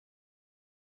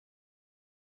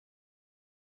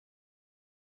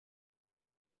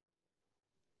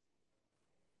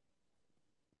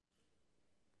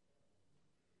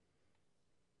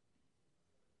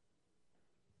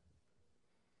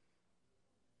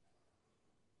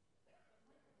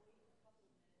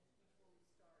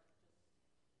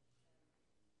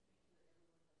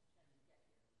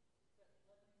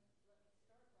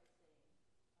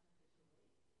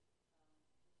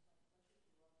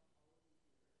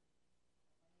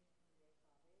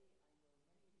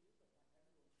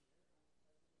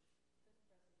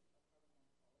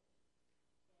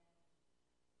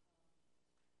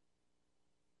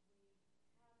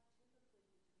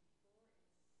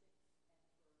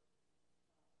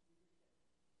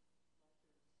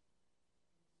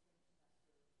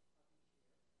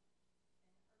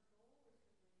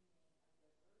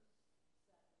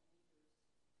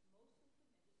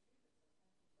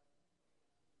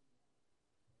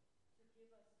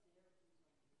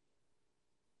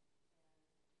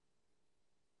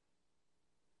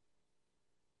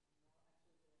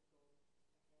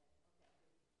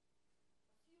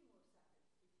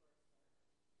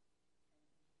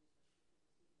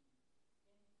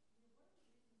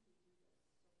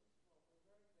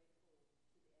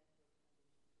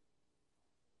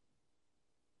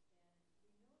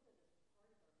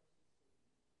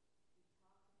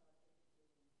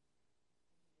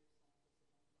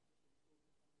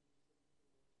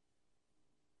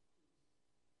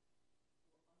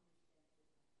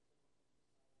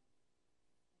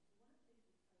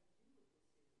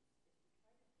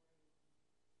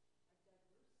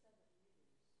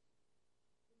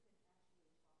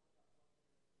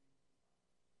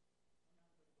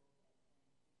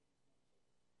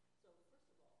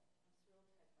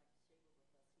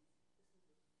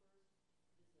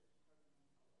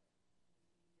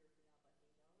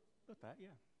that, yeah.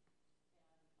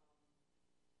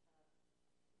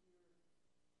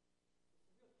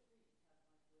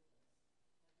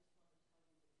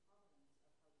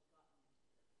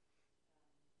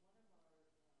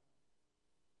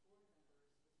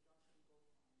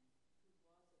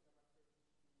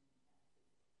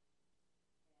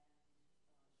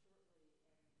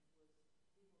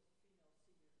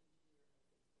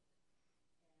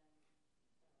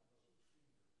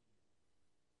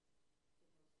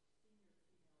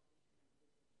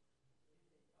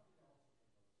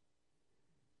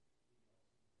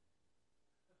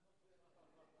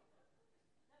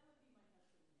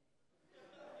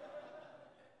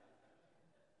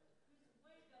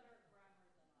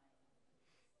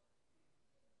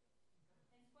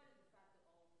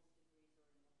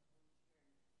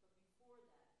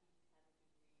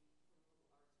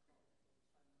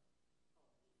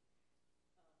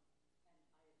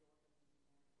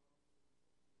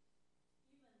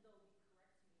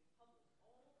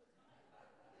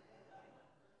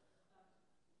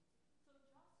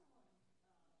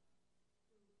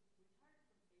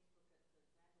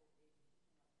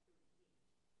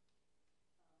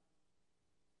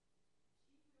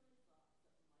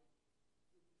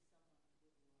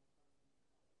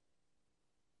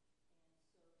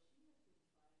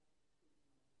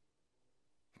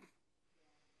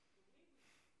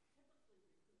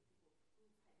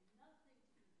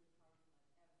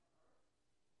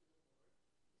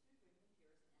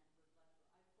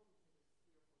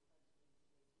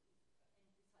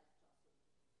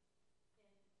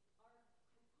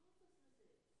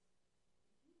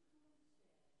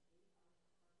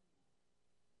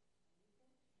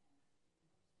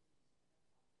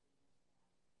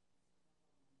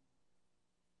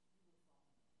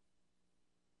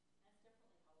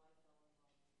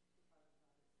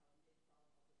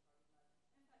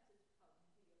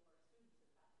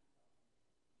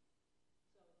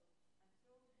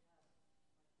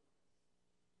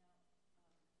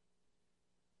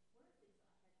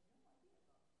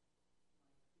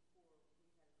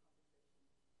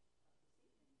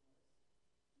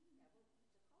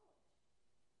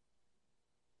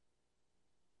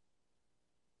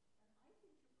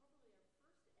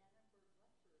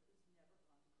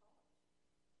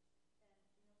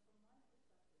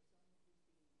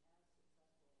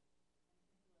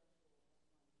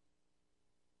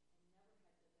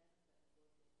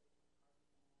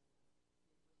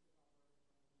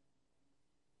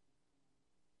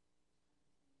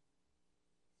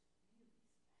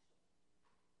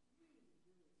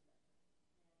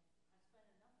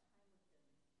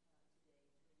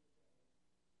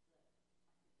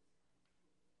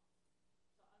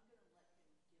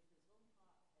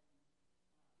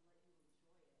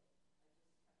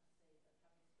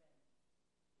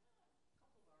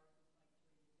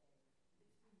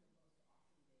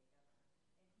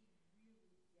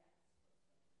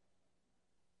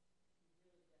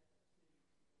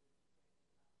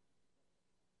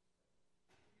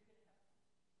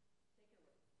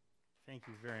 Thank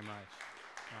you very much.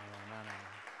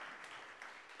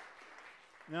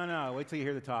 No, wait till you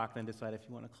hear the talk, then decide if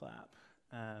you want to clap.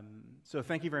 So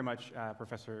thank you very much,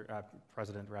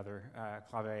 President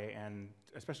Clave, and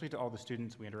especially to all the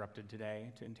students we interrupted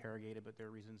today to interrogate about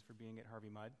their reasons for being at Harvey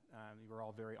Mudd. You were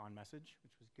all very on message,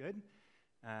 which was good.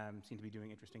 Seem to be doing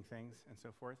interesting things and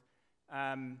so forth.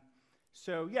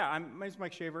 So yeah, my name is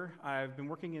Mike Shaver. I've been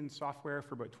working in software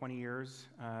for about 20 years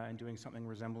and doing something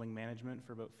resembling management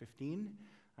for about 15.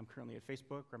 I'm currently at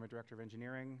Facebook, where I'm a director of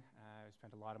engineering. I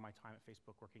spent a lot of my time at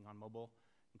Facebook working on mobile,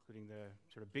 including the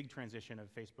sort of big transition of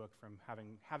Facebook from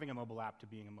having a mobile app to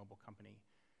being a mobile company.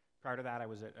 Prior to that, I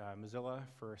was at Mozilla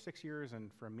for 6 years, and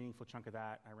for a meaningful chunk of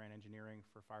that, I ran engineering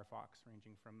for Firefox,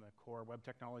 ranging from the core web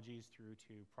technologies through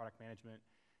to product management,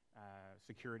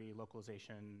 security,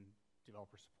 localization,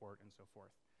 developer support, and so forth.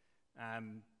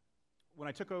 When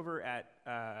I took over at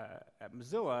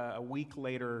Mozilla, a week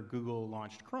later, Google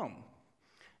launched Chrome,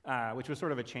 which was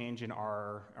sort of a change in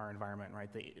our environment, right?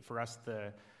 For us,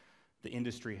 the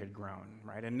industry had grown,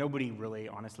 right? And nobody really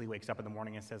honestly wakes up in the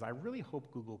morning and says, I really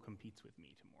hope Google competes with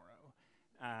me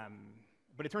tomorrow.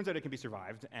 But it turns out it can be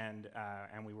survived, and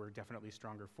we were definitely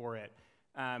stronger for it.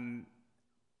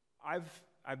 I've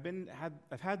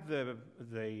had the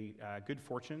good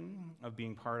fortune of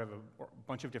being part of a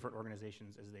bunch of different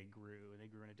organizations as they grew, and they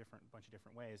grew in a bunch of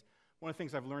different ways. One of the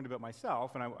things I've learned about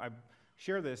myself, and I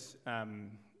share this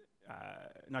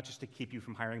not just to keep you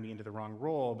from hiring me into the wrong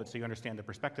role, but so you understand the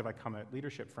perspective I come at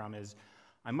leadership from is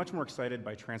I'm much more excited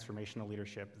by transformational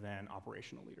leadership than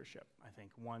operational leadership. I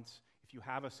think if you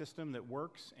have a system that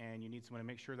works and you need someone to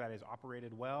make sure that is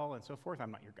operated well and so forth,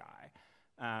 I'm not your guy.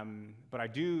 But I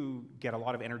do get a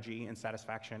lot of energy and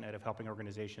satisfaction out of helping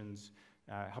organizations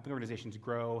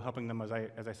grow, helping them, as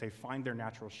I say, find their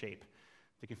natural shape.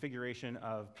 The configuration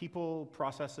of people,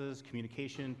 processes,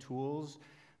 communication, tools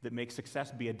that make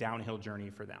success be a downhill journey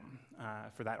for them,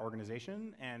 for that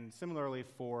organization, and similarly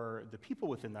for the people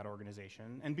within that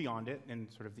organization and beyond it,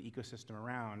 and sort of the ecosystem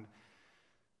around,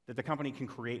 that the company can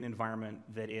create an environment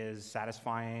that is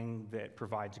satisfying, that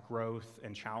provides growth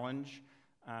and challenge,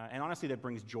 and honestly that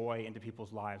brings joy into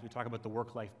people's lives. We talk about the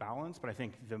work-life balance, but I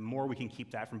think the more we can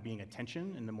keep that from being a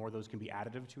tension, and the more those can be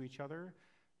additive to each other,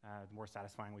 the more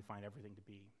satisfying we find everything to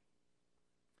be.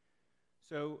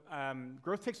 So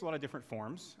growth takes a lot of different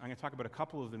forms. I'm going to talk about a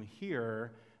couple of them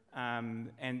here,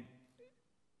 and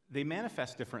they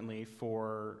manifest differently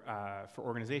for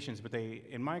organizations, but they,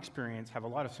 in my experience, have a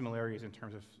lot of similarities in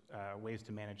terms of ways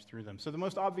to manage through them. So the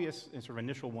most obvious and sort of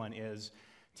initial one is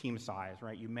team size,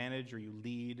 right? You manage or you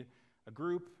lead a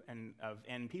group of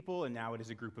N people, and now it is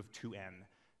a group of 2N.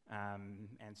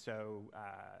 And so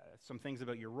some things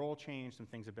about your role change, some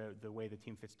things about the way the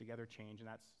team fits together change, and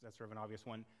that's sort of an obvious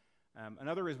one.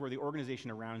 Another is where the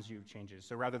organization around you changes.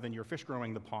 So rather than your fish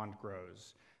growing, the pond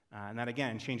grows. And that,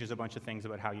 again, changes a bunch of things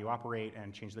about how you operate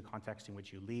and change the context in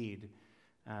which you lead.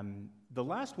 The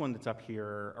last one that's up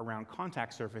here around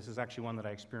contact surface is actually one that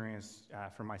I experienced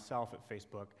for myself at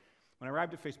Facebook. When I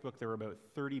arrived at Facebook, there were about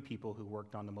 30 people who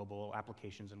worked on the mobile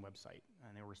applications and website,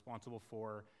 and they were responsible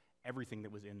for everything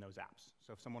that was in those apps.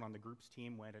 So if someone on the groups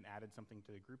team went and added something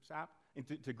to the groups app,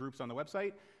 to groups on the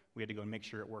website, we had to go and make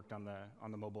sure it worked on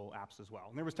the mobile apps as well.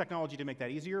 And there was technology to make that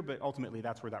easier, but ultimately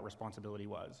that's where that responsibility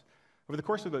was. Over the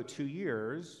course of about 2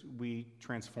 years, we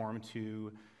transformed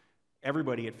to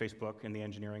everybody at Facebook in the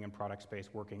engineering and product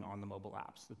space working on the mobile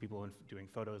apps. The people doing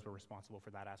photos were responsible for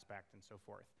that aspect and so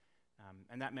forth.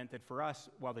 And that meant that for us,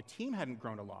 while the team hadn't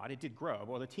grown a lot, it did grow, but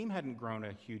while the team hadn't grown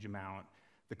a huge amount,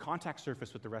 the contact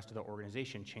surface with the rest of the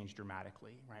organization changed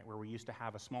dramatically, right? Where we used to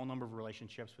have a small number of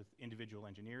relationships with individual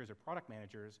engineers or product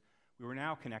managers, we were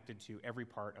now connected to every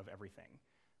part of everything.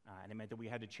 And it meant that we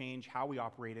had to change how we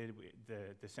operated,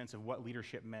 the sense of what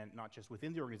leadership meant, not just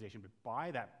within the organization, but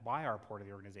by our part of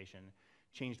the organization,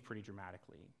 changed pretty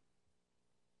dramatically.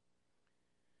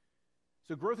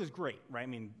 So growth is great, right? I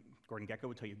mean, Gordon Gekko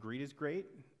would tell you greed is great.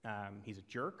 He's a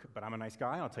jerk, but I'm a nice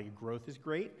guy. I'll tell you growth is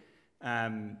great.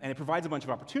 And it provides a bunch of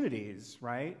opportunities,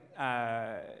 right?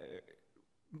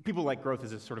 People like growth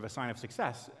as a sort of a sign of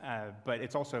success, but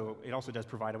it also does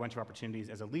provide a bunch of opportunities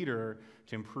as a leader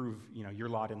to improve, your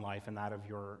lot in life and that of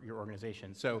your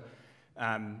organization. So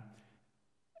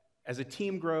as a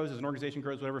team grows, as an organization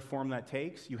grows, whatever form that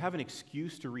takes, you have an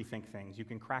excuse to rethink things. You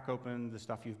can crack open the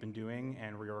stuff you've been doing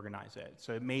and reorganize it.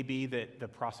 So it may be that the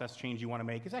process change you want to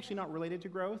make is actually not related to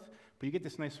growth, but you get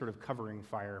this nice sort of covering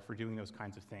fire for doing those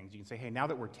kinds of things. You can say, hey, now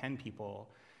that we're 10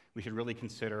 people, we should really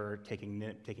consider taking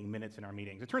minutes in our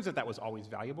meetings. It turns out that was always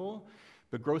valuable,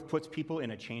 but growth puts people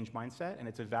in a change mindset, and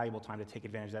it's a valuable time to take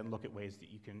advantage of that and look at ways that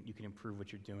you can improve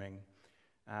what you're doing.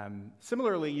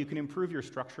 Similarly, you can improve your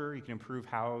structure. You can improve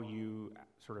how you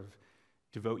sort of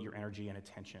devote your energy and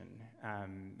attention.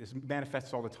 This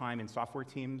manifests all the time in software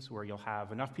teams where you'll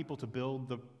have enough people to build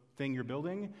the thing you're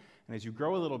building, and as you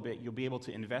grow a little bit, you'll be able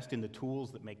to invest in the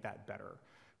tools that make that better,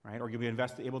 right? Or you'll be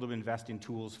able to invest in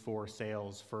tools for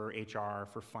sales, for HR,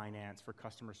 for finance, for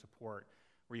customer support,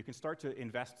 where you can start to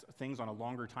invest things on a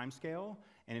longer time scale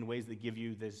and in ways that give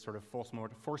you this sort of force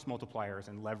multipliers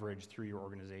and leverage through your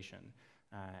organization.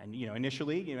 And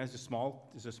initially, as a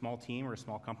small team or a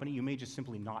small company, you may just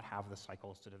simply not have the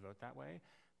cycles to devote that way.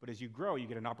 But as you grow, you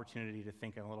get an opportunity to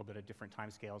think in a little bit of different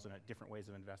time scales and at different ways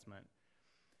of investment.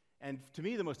 And to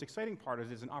me, the most exciting part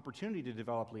is an opportunity to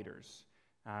develop leaders.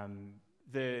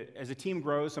 As a team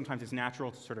grows, sometimes it's natural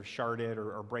to sort of shard it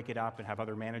or break it up and have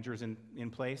other managers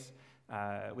in place,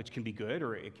 which can be good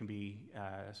or it can be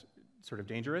sort of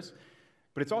dangerous.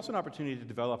 But it's also an opportunity to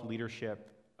develop leadership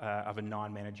of a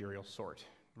non-managerial sort,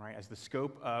 right? As the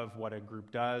scope of what a group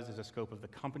does, as the scope of the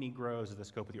company grows, as the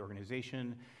scope of the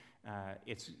organization,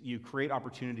 you create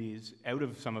opportunities out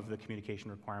of some of the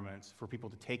communication requirements for people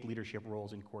to take leadership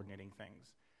roles in coordinating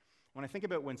things. When I think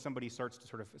about when somebody starts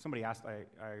to somebody asked,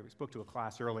 I spoke to a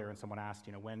class earlier and someone asked,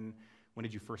 when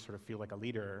did you first sort of feel like a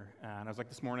leader? And I was like,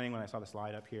 this morning when I saw the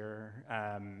slide up here.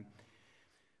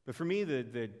 But for me,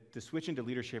 the switch into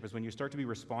leadership is when you start to be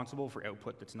responsible for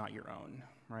output that's not your own,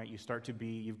 right? You start to be,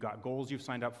 you've got goals you've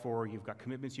signed up for, you've got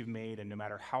commitments you've made, and no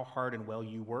matter how hard and well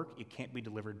you work, it can't be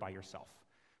delivered by yourself.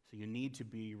 So you need to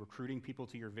be recruiting people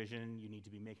to your vision, you need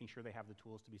to be making sure they have the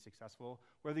tools to be successful,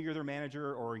 whether you're their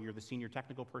manager or you're the senior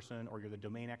technical person or you're the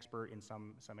domain expert in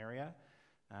some area.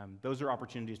 Those are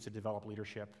opportunities to develop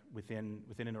leadership within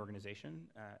an organization,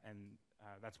 and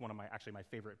that's one of my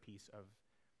favorite piece of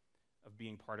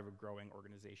being part of a growing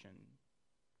organization.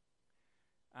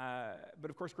 But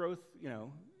of course, growth,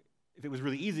 if it was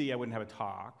really easy, I wouldn't have a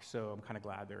talk, so I'm kind of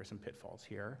glad there are some pitfalls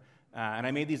here. And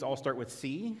I made these all start with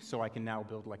C, so I can now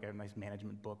build like a nice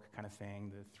management book kind of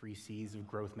thing, the 3 C's of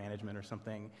growth management or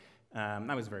something.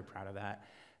 I was very proud of that.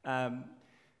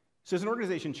 So as an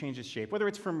organization changes shape, whether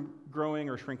it's from growing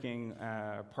or shrinking,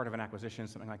 part of an acquisition,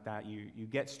 something like that, you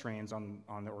get strains on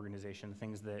the organization,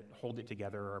 things that hold it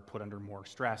together are put under more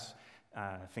stress,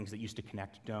 things that used to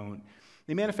connect don't.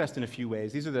 They manifest in a few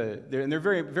ways. And they're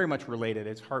very, very much related.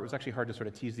 It was actually hard to sort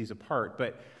of tease these apart,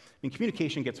 but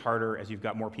communication gets harder as you've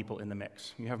got more people in the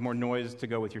mix. You have more noise to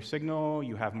go with your signal,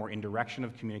 you have more indirection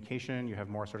of communication, you have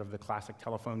more sort of the classic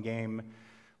telephone game.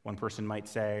 One person might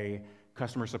say,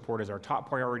 customer support is our top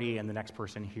priority, and the next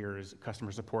person hears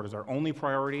customer support is our only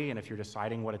priority, and if you're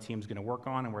deciding what a team's going to work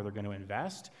on and where they're going to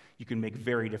invest, you can make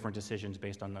very different decisions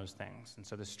based on those things. And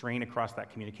so the strain across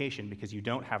that communication, because you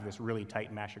don't have this really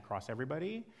tight mesh across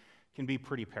everybody, can be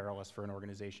pretty perilous for an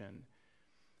organization.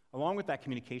 Along with that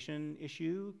communication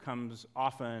issue comes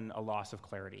often a loss of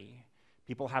clarity.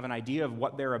 People have an idea of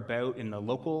what they're about in the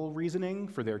local reasoning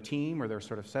for their team or their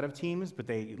sort of set of teams, but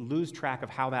they lose track of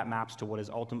how that maps to what is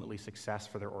ultimately success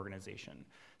for their organization.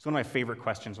 So one of my favorite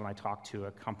questions when I talk to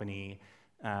a company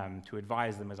to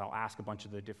advise them is I'll ask a bunch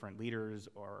of the different leaders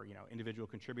or individual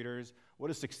contributors, what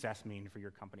does success mean for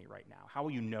your company right now? How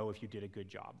will you know if you did a good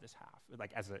job this half,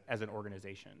 like as an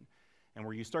organization? And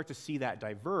where you start to see that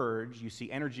diverge, you see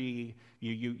energy,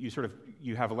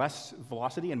 you have less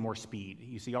velocity and more speed.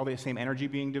 You see all the same energy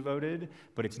being devoted,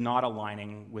 but it's not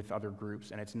aligning with other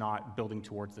groups, and it's not building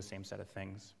towards the same set of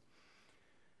things.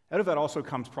 Out of that also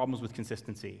comes problems with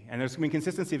consistency. And there's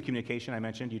consistency of communication. I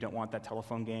mentioned you don't want that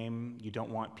telephone game. You don't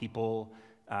want people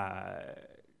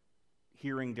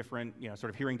hearing different,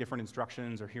 hearing different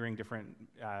instructions or hearing different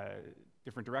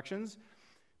directions.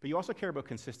 But you also care about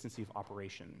consistency of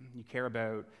operation. You care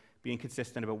about being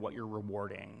consistent about what you're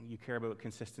rewarding. You care about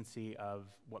consistency of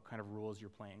what kind of rules you're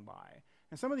playing by.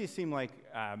 And some of these seem like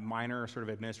minor sort of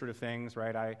administrative things,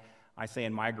 right? I say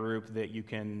in my group that you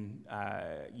can,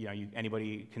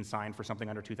 anybody can sign for something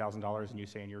under $2,000, and you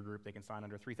say in your group they can sign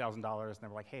under $3,000, and they're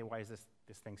like, hey, why is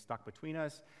this thing stuck between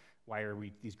us? Why are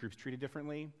these groups treated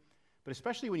differently? But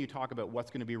especially when you talk about what's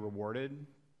going to be rewarded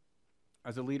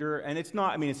as a leader, and it's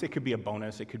not, it could be a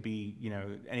bonus, it could be,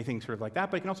 anything sort of like that,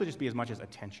 but it can also just be as much as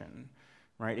attention,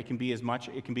 right? It can be as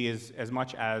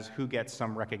much as who gets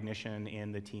some recognition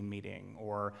in the team meeting,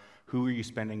 or who are you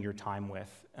spending your time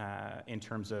with in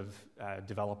terms of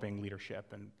developing leadership,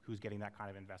 and who's getting that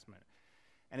kind of investment.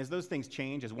 And as those things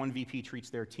change, as one VP treats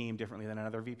their team differently than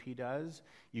another VP does,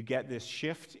 you get this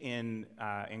shift in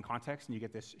context, and you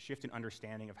get this shift in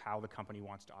understanding of how the company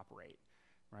wants to operate,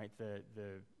 right?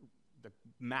 The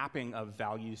mapping of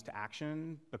values to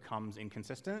action becomes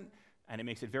inconsistent, and it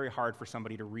makes it very hard for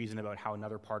somebody to reason about how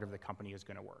another part of the company is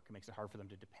going to work. It makes it hard for them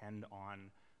to depend on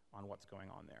what's going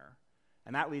on there.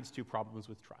 And that leads to problems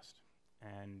with trust.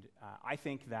 And I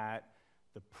think that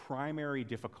the primary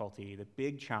difficulty, the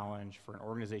big challenge for an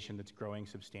organization that's growing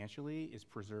substantially is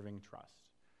preserving trust.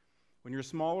 When you're a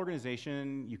small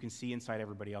organization, you can see inside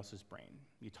everybody else's brain.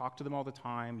 You talk to them all the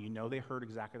time. You know they heard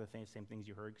exactly the same things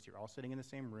you heard because you're all sitting in the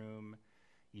same room.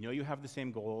 You know you have the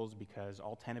same goals because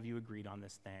all 10 of you agreed on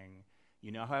this thing.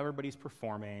 You know how everybody's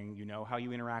performing. You know how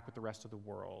you interact with the rest of the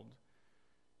world.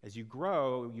 As you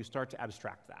grow, you start to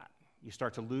abstract that. You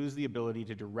start to lose the ability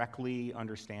to directly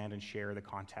understand and share the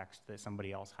context that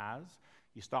somebody else has.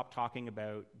 You stop talking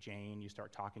about Jane. You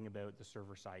start talking about the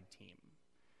server-side team.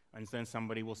 And then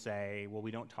somebody will say, well,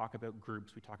 we don't talk about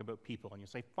groups, we talk about people. And you'll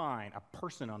say, fine, a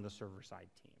person on the server-side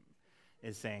team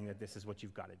is saying that this is what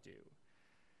you've got to do.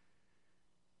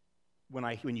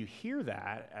 When you hear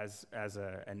that as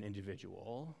an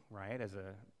individual, right, as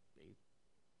a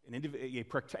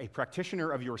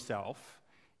practitioner of yourself,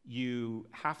 you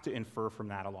have to infer from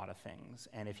that a lot of things.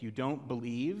 And if you don't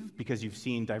believe, because you've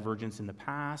seen divergence in the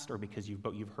past or because you've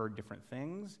heard different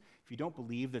things, if you don't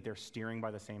believe that they're steering by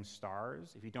the same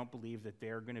stars, if you don't believe that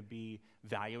they're going to be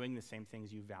valuing the same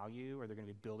things you value, or they're going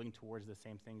to be building towards the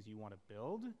same things you want to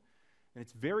build, then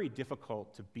it's very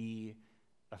difficult to be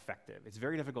effective. It's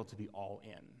very difficult to be all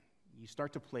in, You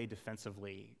start to play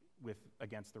defensively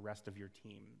against the rest of your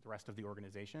team, the rest of the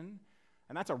organization,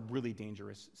 and that's a really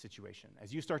dangerous situation.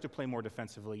 As you start to play more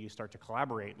defensively, you start to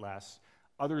collaborate less,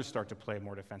 others start to play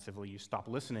more defensively, you stop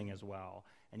listening as well,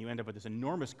 and you end up with this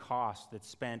enormous cost that's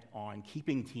spent on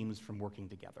keeping teams from working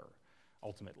together,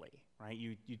 ultimately, right?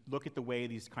 You look at the way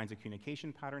these kinds of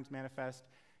communication patterns manifest,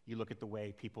 you look at the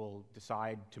way people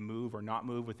decide to move or not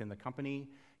move within the company,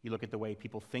 you look at the way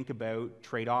people think about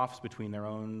trade-offs between their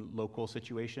own local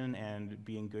situation and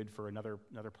being good for another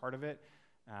part of it,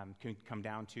 can come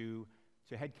down to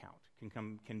headcount,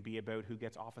 can be about who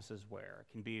gets offices where,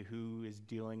 can be who is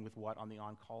dealing with what on the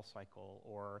on-call cycle,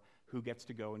 or who gets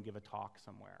to go and give a talk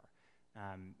somewhere.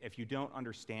 If you don't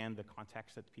understand the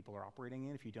context that people are operating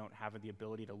in, if you don't have the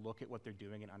ability to look at what they're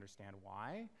doing and understand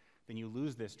why, then you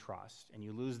lose this trust, and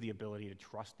you lose the ability to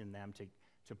trust in them,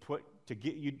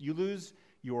 you lose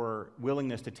your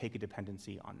willingness to take a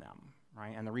dependency on them,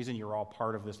 right? And the reason you're all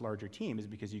part of this larger team is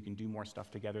because you can do more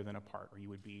stuff together than apart, or you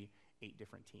would be 8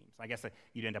 different teams. I guess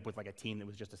you'd end up with like a team that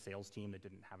was just a sales team that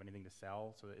didn't have anything to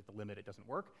sell, so at the limit it doesn't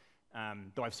work.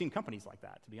 Though I've seen companies like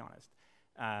that, to be honest.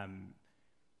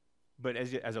 But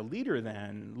as a leader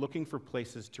then, looking for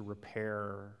places to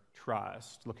repair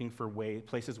trust, looking for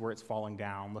places where it's falling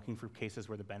down, looking for cases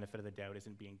where the benefit of the doubt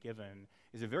isn't being given,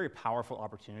 is a very powerful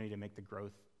opportunity to make the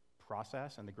growth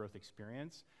process and the growth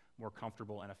experience more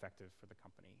comfortable and effective for the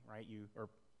company, right?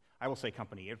 I will say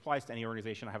company. It applies to any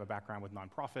organization. I have a background with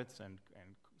nonprofits and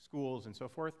schools and so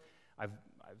forth. I've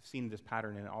seen this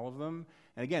pattern in all of them.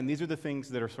 And again, these are the things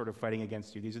that are sort of fighting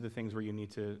against you. These are the things where you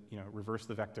need to, reverse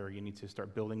the vector. You need to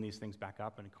start building these things back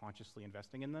up and consciously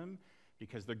investing in them,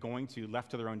 because they're going to,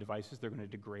 left to their own devices, they're going to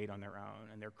degrade on their own.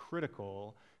 And they're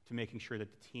critical to making sure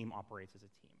that the team operates as a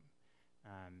team.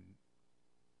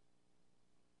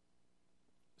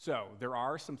 So there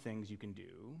are some things you can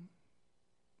do,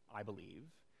 I believe,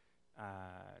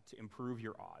 to improve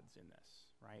your odds in this,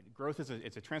 right? Growth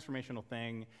it's a transformational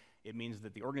thing. It means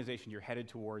that the organization you're headed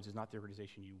towards is not the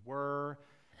organization you were.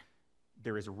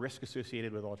 There is a risk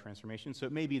associated with all transformation, so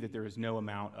it may be that there is no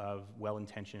amount of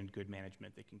well-intentioned good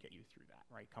management that can get you through that,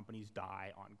 right? Companies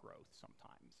die on growth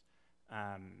sometimes.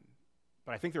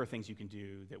 But I think there are things you can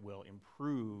do that will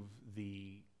improve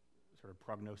the sort of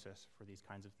prognosis for these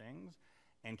kinds of things,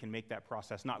 and can make that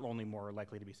process not only more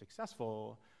likely to be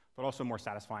successful, but also more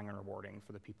satisfying and rewarding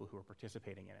for the people who are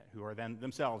participating in it, who are then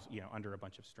themselves under a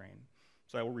bunch of strain.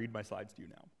 So I will read my slides to you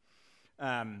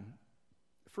now.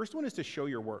 First one is to show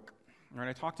your work. Right,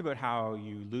 I talked about how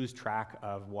you lose track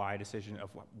of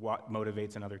what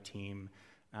motivates another team.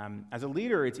 As a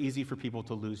leader, it's easy for people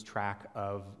to lose track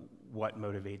of what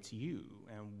motivates you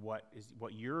and what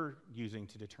you're using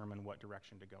to determine what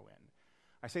direction to go in.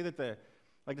 I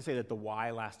like to say that the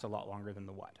why lasts a lot longer than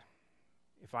the what.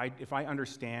 If I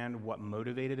understand what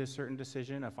motivated a certain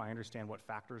decision, if I understand what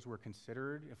factors were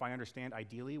considered, if I understand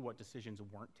ideally what decisions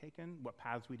weren't taken, what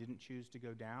paths we didn't choose to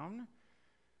go down,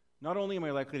 not only am I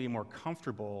likely to be more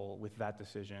comfortable with that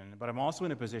decision, but I'm also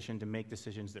in a position to make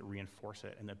decisions that reinforce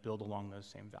it and that build along those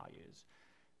same values.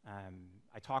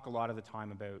 I talk a lot of the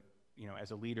time about, as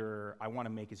a leader, I want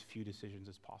to make as few decisions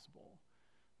as possible.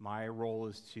 My role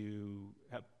is to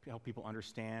help people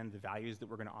understand the values that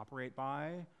we're going to operate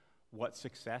by, what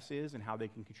success is and how they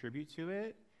can contribute to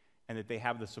it, and that they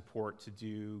have the support to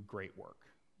do great work,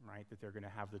 right? That they're going to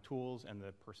have the tools and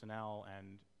the personnel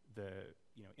and the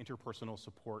interpersonal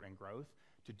support and growth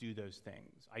to do those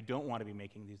things. I don't want to be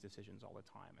making these decisions all the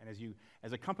time. And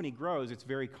as a company grows, it's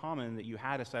very common that you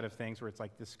had a set of things where it's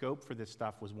like the scope for this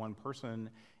stuff was one person,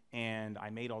 and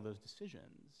I made all those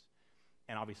decisions.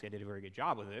 And obviously I did a very good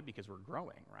job with it because we're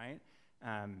growing, right?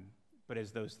 But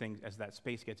as that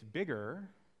space gets bigger,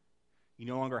 you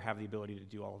no longer have the ability to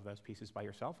do all of those pieces by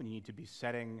yourself, and you need to be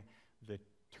setting the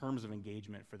terms of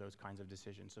engagement for those kinds of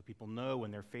decisions, so people know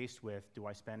when they're faced with, do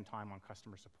I spend time on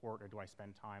customer support or do I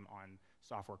spend time on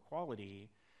software quality?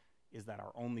 Is that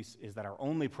our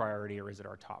only priority, or is it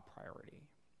our top priority?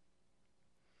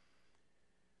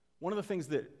 One of the things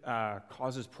that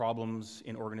causes problems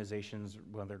in organizations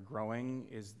when they're growing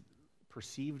is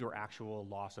perceived or actual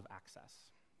loss of access.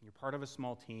 You're part of a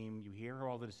small team, you hear how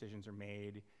all the decisions are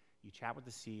made, you chat with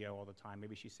the CEO all the time,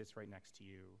 maybe she sits right next to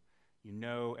you. You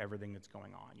know everything that's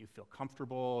going on. You feel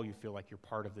comfortable, you feel like you're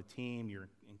part of the team, you're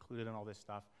included in all this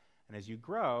stuff. And as you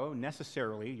grow,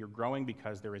 necessarily, you're growing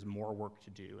because there is more work to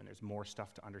do and there's more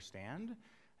stuff to understand.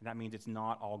 And that means it's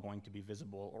not all going to be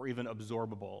visible or even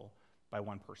absorbable by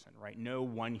one person, right? No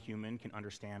one human can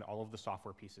understand all of the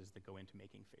software pieces that go into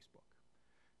making Facebook.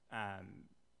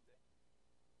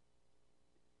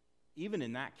 Even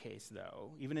in that case,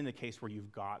 though, even in the case where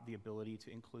you've got the ability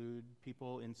to include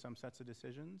people in some sets of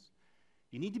decisions,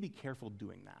 you need to be careful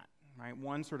doing that, right?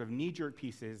 One sort of knee-jerk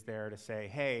piece is there to say,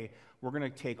 hey, we're going to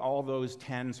take all those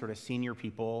 10 sort of senior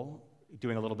people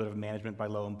doing a little bit of management by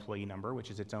low employee number,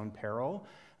 which is its own peril,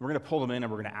 and we're going to pull them in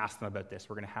and we're going to ask them about this.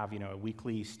 We're going to have, a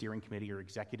weekly steering committee or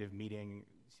executive meeting,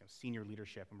 senior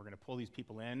leadership, and we're going to pull these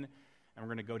people in, and we're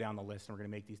going to go down the list, and we're going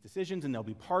to make these decisions, and they'll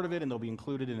be part of it, and they'll be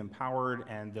included and empowered,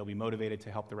 and they'll be motivated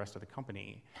to help the rest of the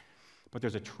company. But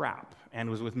there's a trap, and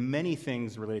it was with many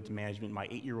things related to management. My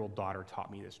 8-year-old daughter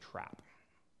taught me this trap.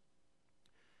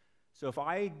 So if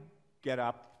I get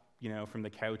up, from the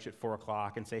couch at 4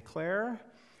 o'clock and say, Claire,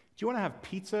 do you want to have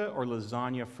pizza or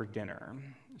lasagna for dinner?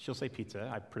 She'll say pizza,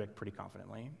 I predict pretty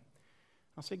confidently.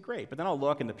 I'll say, great, but then I'll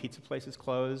look and the pizza place is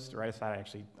closed, or I decide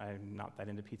I'm not that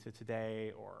into pizza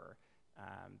today, or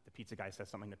the pizza guy says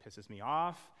something that pisses me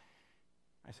off.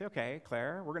 I say, okay,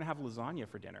 Claire, we're going to have lasagna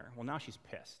for dinner. Well, now she's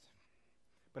pissed.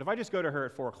 But if I just go to her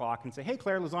at 4 o'clock and say, hey,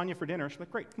 Claire, lasagna for dinner, she's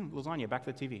like, great, lasagna, back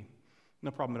to the TV.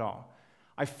 No problem at all.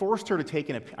 I forced her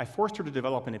to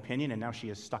develop an opinion, and now she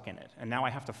is stuck in it. And now I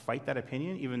have to fight that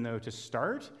opinion, even though to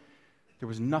start, there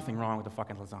was nothing wrong with the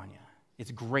fucking lasagna.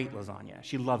 It's great lasagna.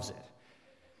 She loves it.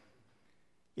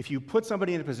 If you put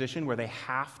somebody in a position where they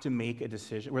have to make a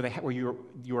decision, where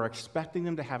you are expecting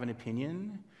them to have an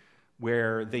opinion,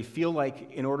 where they feel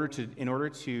like in order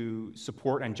to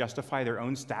support and justify their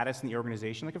own status in the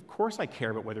organization, like of course I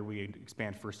care about whether we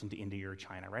expand first into India or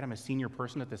China, right? I'm a senior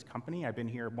person at this company. I've been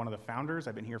here, one of the founders.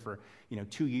 I've been here for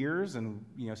 2 years, and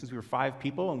since we were 5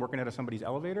 people and working out of somebody's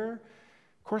elevator.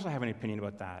 Of course I have an opinion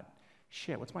about that.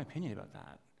 Shit, what's my opinion about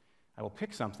that? I will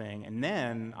pick something, and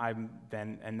then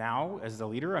now as the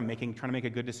leader, I'm trying to make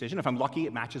a good decision. If I'm lucky,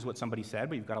 it matches what somebody said,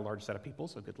 but you've got a large set of people,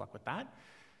 so good luck with that.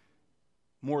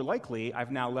 More likely,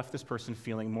 I've now left this person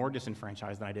feeling more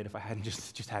disenfranchised than I did if I hadn't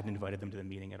just hadn't invited them to the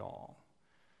meeting at all.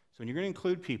 So when you're going to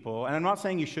include people, and I'm not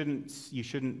saying you should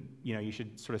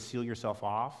sort of seal yourself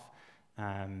off,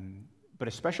 but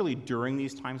especially during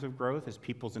these times of growth, as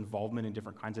people's involvement in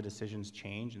different kinds of decisions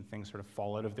change and things sort of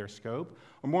fall out of their scope,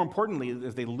 or more importantly,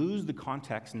 as they lose the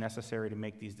context necessary to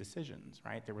make these decisions,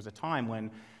 right? There was a time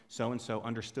when so-and-so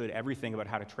understood everything about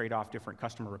how to trade off different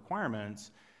customer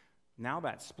requirements. Now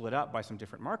that's split up by some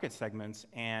different market segments,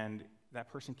 and that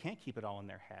person can't keep it all in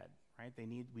their head, right?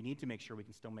 We need to make sure we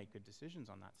can still make good decisions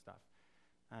on that stuff.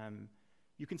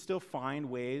 You can still find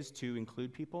ways to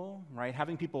include people, right?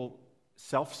 Having people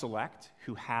self-select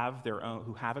who have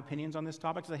opinions on this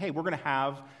topic. Say, hey, we're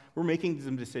making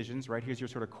some decisions, right? Here's your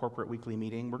sort of corporate weekly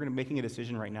meeting. We're making a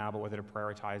decision right now about whether to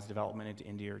prioritize development into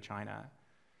India or China.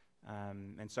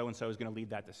 And so is going to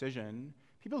lead that decision.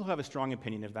 People who have a strong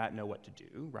opinion of that know what to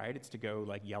do, right? It's to go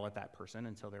yell at that person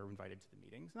until they're invited to the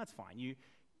meetings. And that's fine.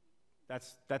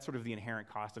 That's sort of the inherent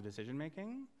cost of decision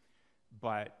making.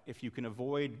 But if you can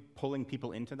avoid pulling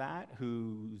people into that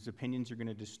whose opinions you're going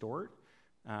to distort,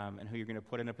 and who you're going to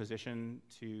put in a position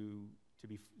to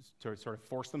sort of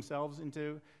force themselves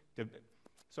into, who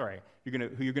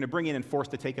you're going to bring in and force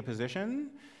to take a position,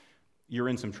 you're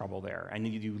in some trouble there, and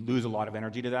you lose a lot of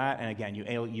energy to that. And again,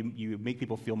 you make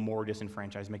people feel more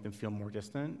disenfranchised, make them feel more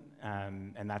distant,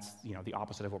 and that's the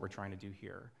opposite of what we're trying to do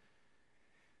here.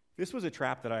 This was a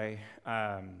trap that I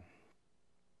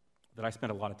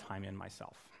spent a lot of time in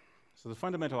myself. So the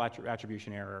fundamental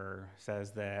attribution error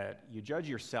says that you judge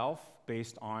yourself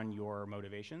based on your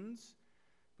motivations,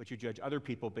 but you judge other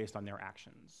people based on their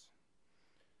actions.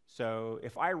 So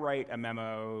if I write a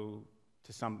memo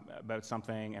about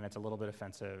something and it's a little bit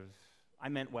offensive, I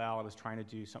meant well, I was trying to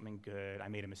do something good, I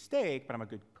made a mistake, but I'm a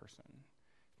good person.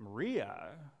 If Maria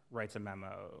writes a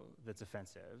memo that's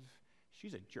offensive,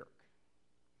 she's a jerk.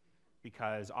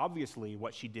 Because obviously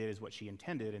what she did is what she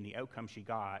intended, and the outcome she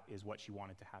got is what she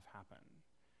wanted to have happen.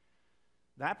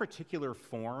 That particular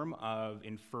form of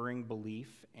inferring belief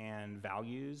and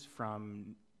values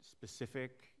from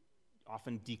specific,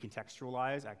 often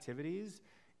decontextualized activities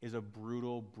is a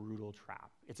brutal, brutal trap.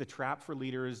 It's a trap for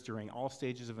leaders during all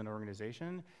stages of an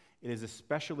organization. It is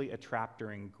especially a trap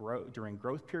during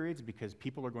growth periods, because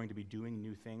people are going to be doing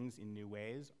new things in new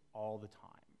ways all the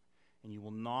time. And you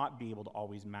will not be able to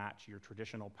always match your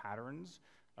traditional patterns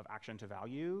of action to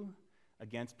value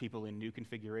against people in new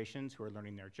configurations who are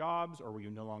learning their jobs, or where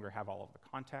you no longer have all of the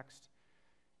context.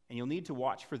 And you'll need to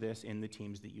watch for this in the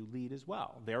teams that you lead as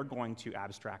well. They're going to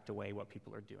abstract away what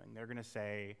people are doing. They're going to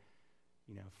say,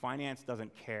 finance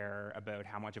doesn't care about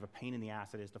how much of a pain in the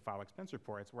ass it is to file expense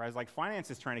reports, whereas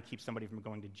finance is trying to keep somebody from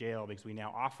going to jail because we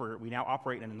now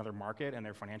operate in another market, and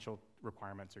their financial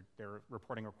requirements their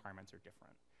reporting requirements are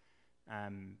different.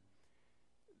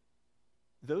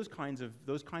 those kinds of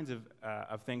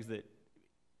things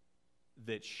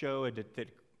that show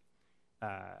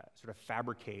sort of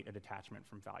fabricate a detachment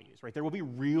from values, right? There will be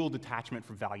real detachment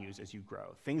from values as you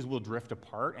grow. Things will drift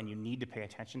apart, and you need to pay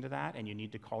attention to that, and you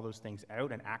need to call those things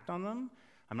out and act on them.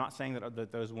 I'm not saying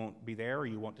that those won't be there or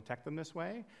you won't detect them this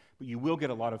way, but you will get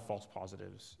a lot of false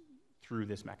positives through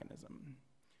this mechanism.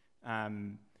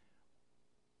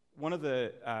 One of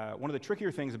the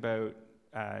trickier things about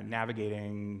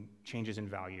navigating changes in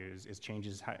values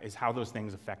is how those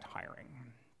things affect hiring.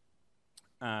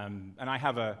 And I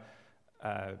have a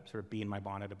sort of bee in my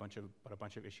bonnet, a bunch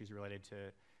of issues related to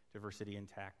diversity in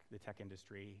tech, the tech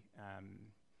industry,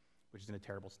 which is in a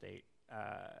terrible state.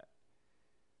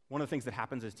 One of the things that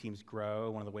happens as teams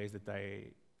grow, one of the ways that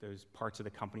those parts of the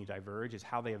company diverge is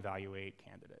how they evaluate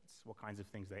candidates, what kinds of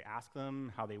things they ask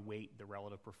them, how they weight the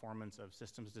relative performance of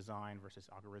systems design versus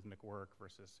algorithmic work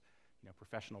versus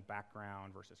professional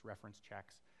background versus reference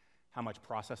checks, how much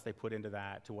process they put into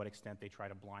that, to what extent they try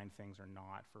to blind things or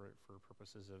not for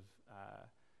purposes of,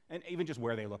 and even just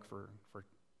where they look for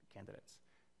candidates.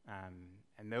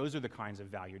 And those are the kinds of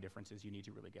value differences you need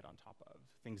to really get on top of.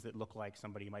 Things that look like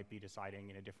somebody might be deciding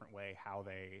in a different way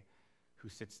who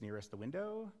sits nearest the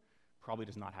window probably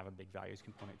does not have a big values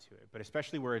component to it. But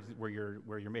especially where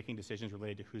you're making decisions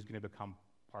related to who's going to become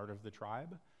part of the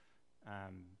tribe,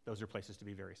 those are places to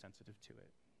be very sensitive to it.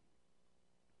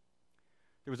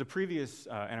 There was a previous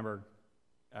Annenberg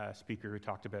speaker who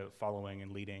talked about following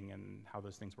and leading and how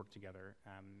those things work together.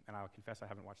 And I'll confess I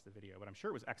haven't watched the video, but I'm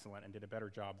sure it was excellent and did a better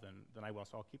job than I will,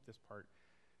 so I'll keep this part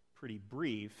pretty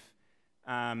brief.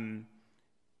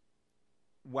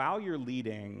 While you're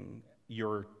leading,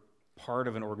 you're part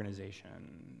of an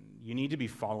organization. You need to be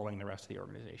following the rest of the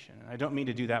organization. And I don't mean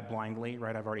to do that blindly,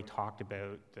 right? I've already talked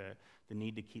about the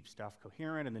need to keep stuff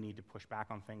coherent and the need to push back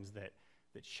on things that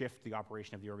shift the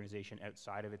operation of the organization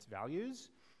outside of its values.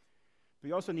 But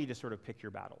you also need to sort of pick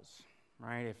your battles,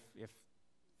 right? If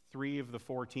 3 of the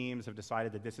 4 teams have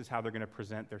decided that this is how they're going to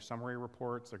present their summary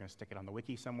reports, they're going to stick it on the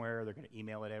wiki somewhere, they're going to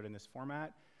email it out in this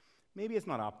format, maybe it's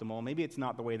not optimal, maybe it's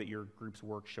not the way that your group's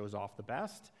work shows off the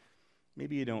best,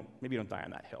 maybe you don't die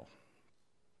on that hill,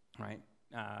 right?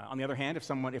 On the other hand, if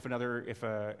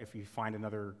you find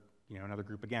another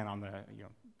group again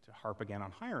to harp again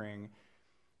on hiring,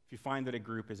 if you find that a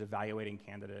group is evaluating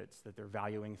candidates, that they're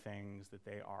valuing things, that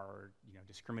they are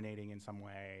discriminating in some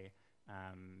way,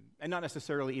 and not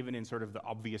necessarily even in sort of the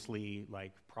obviously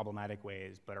problematic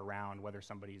ways, but around whether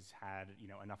somebody's had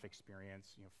enough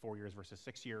experience, 4 years versus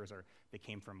 6 years, or they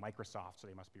came from Microsoft, so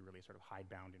they must be really sort of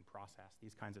hidebound in process,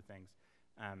 these kinds of things.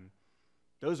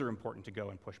 Those are important to go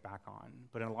and push back on,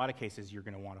 but in a lot of cases you're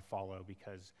going to want to follow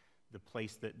because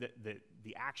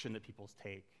the action that people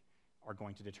take are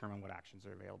going to determine what actions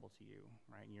are available to you,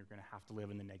 right? And you're going to have to live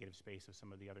in the negative space of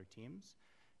some of the other teams.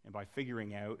 And by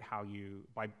figuring out how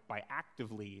by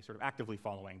actively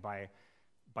following, by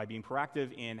being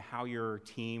proactive in how your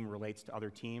team relates to other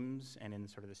teams and in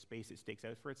sort of the space it stakes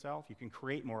out for itself, you can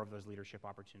create more of those leadership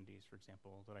opportunities, for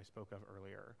example, that I spoke of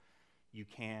earlier. You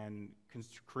can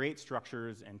create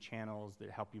structures and channels that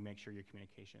help you make sure your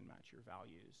communication match your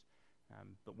values.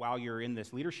 But while you're in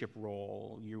this leadership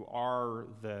role, you are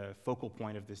the focal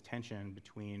point of this tension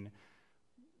between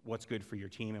what's good for your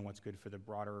team and what's good for the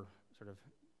broader sort of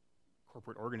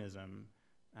corporate organism.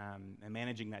 And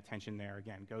managing that tension there,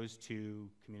 again, goes to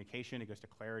communication, it goes to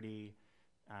clarity,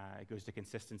 it goes to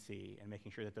consistency, and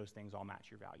making sure that those things all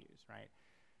match your values, right?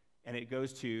 And it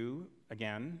goes to,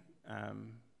 again,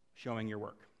 showing your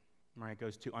work, right? It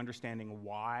goes to understanding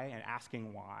why and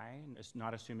asking why, and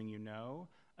not assuming you know,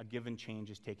 a given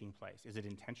change is taking place. Is it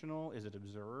intentional? Is it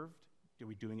observed? Are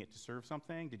we doing it to serve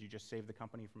something? Did you just save the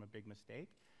company from a big mistake?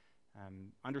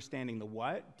 Understanding the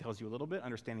what tells you a little bit,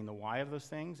 understanding the why of those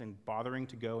things and bothering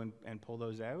to go and pull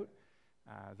those out.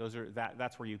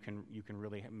 That's where you can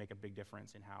really make a big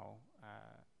difference in how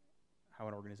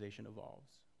an organization evolves.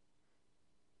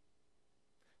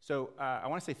 So I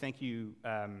want to say thank you.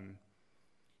 I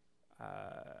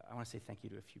want to say thank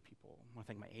you to a few people. I want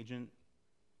to thank my agent.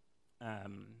 I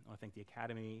want to thank the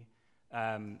Academy.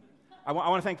 I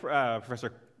want to thank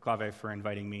Professor Clave for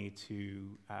inviting me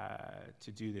to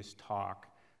do this talk.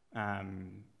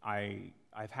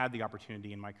 I've had the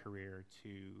opportunity in my career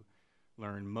to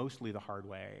learn mostly the hard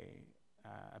way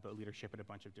about leadership at a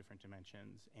bunch of different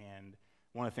dimensions. And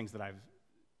one of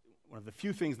the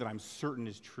few things that I'm certain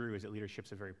is true is that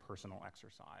leadership's a very personal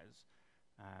exercise.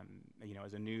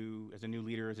 As a new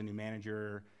leader, as a new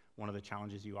manager, one of the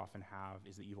challenges you often have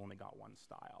is that you've only got one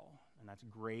style. And that's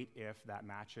great if that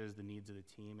matches the needs of the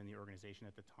team and the organization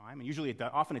at the time. And usually,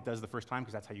 often it does the first time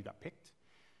because that's how you got picked.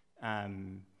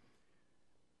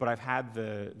 But I've had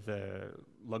the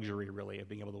luxury, really, of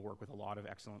being able to work with a lot of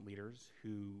excellent leaders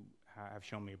who have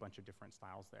shown me a bunch of different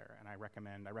styles there. And I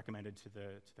recommended to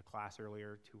the class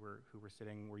earlier, who were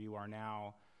sitting where you are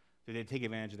now, that they take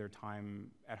advantage of their time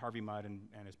at Harvey Mudd and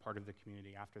as part of the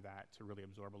community after that to really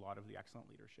absorb a lot of the excellent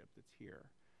leadership that's here.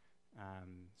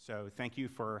 So thank you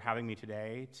for having me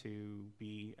today to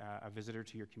be a visitor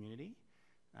to your community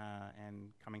and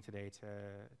coming today to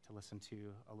listen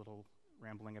to a little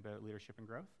rambling about leadership and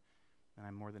growth. And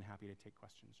I'm more than happy to take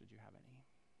questions should you have any.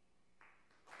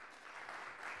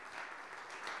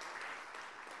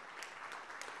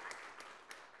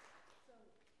 So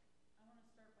I want to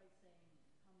start by saying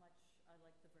how much I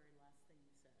like the very last thing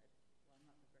you said. Well,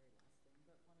 not the very last thing,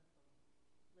 but one of the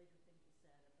later things you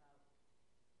said about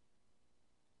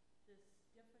this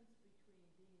difference between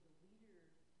being the leader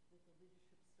with a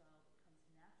leadership style that comes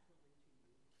naturally to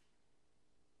you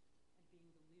and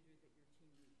being the leader that your team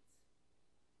needs.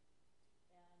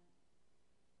 And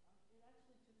it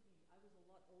actually took me, I was a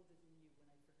lot older than you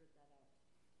when I figured that out.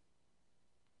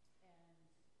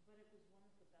 But it was one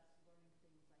of the best learning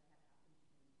things I had happen to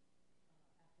me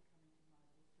after coming to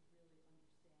Mudd, was to really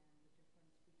understand the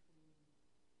difference between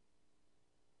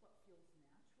what feels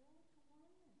natural to one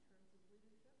in terms of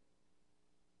leadership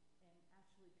and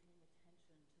actually paying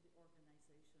attention to the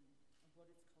organization and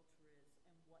what its culture is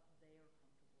and what they are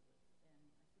comfortable with. And I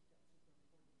think that's super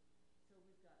important. So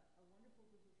we've got a wonderful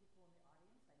group of people in the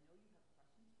audience. I know you have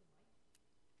questions for Mike.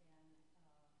 And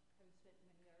having spent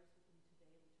many hours with him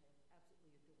today, which I have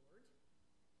absolutely adored.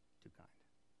 Too kind.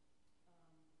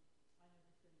 I know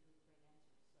he's going to give great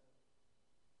answers.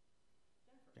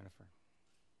 So, Jennifer.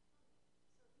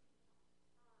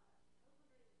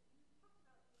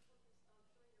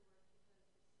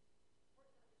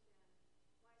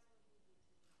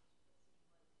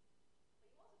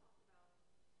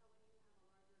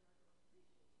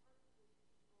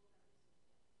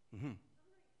 Mm-hmm.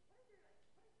 What are concrete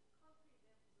examples of how you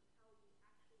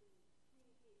actually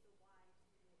communicate the why to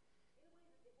people in a way that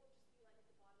it won't just be like at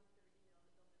the bottom of their email that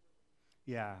they'll never read?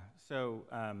 Yeah.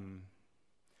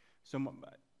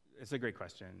 It's a great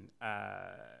question,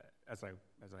 as I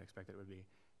expected it would be.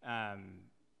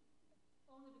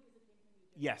 only because it came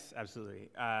from you. Yes, absolutely.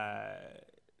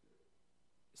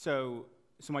 So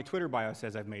my Twitter bio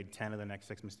says I've made 10 of the next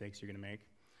 6 mistakes you're going to make.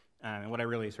 And what I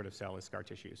really sort of sell is scar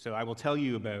tissue. So I will tell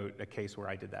you about a case where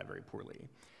I did that very poorly.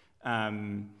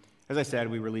 As I said,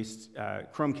 we released,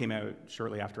 Chrome came out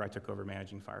shortly after I took over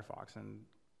managing Firefox. And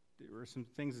there were some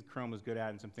things that Chrome was good at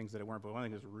and some things that it weren't. But one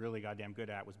thing it was really goddamn good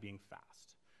at was being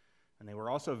fast. And they were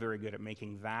also very good at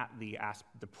making that the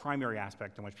primary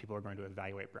aspect in which people are going to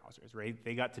evaluate browsers, right?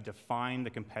 They got to define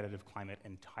the competitive climate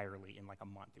entirely in like a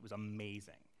month. It was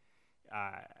amazing.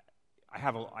 I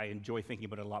enjoy thinking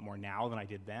about it a lot more now than I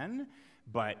did then,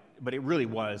 but it really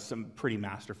was some pretty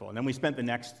masterful. And then we spent the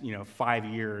next 5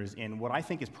 years in what I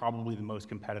think is probably the most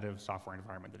competitive software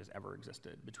environment that has ever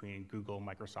existed between Google,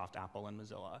 Microsoft, Apple, and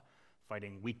Mozilla,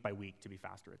 fighting week by week to be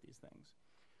faster at these things.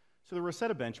 So there were a set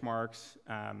of benchmarks.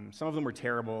 Some of them were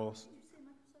terrible. Did you say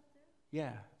Microsoft there?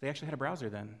 Yeah, they actually had a browser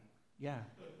then. Yeah.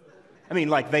 I mean,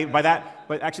 like, but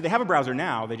actually they have a browser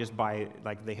now. They just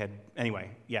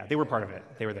anyway, yeah, they were part of it.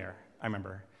 They were there. I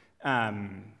remember. There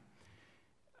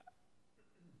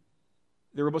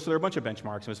were a bunch of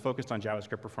benchmarks. It was focused on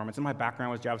JavaScript performance, and my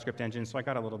background was JavaScript engine, so I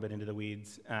got a little bit into the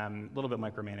weeds, a little bit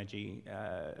micromanaging,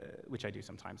 which I do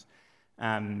sometimes.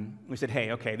 We said,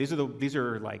 hey, okay, these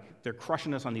are like, they're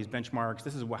crushing us on these benchmarks.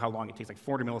 This is how long it takes, like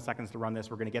 400 milliseconds to run this.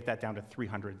 We're going to get that down to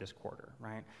 300 this quarter,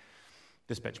 right?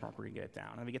 This benchmark, we're going to get it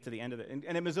down. And we get to the end of it. And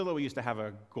at Mozilla, we used to have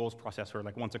a goals process where,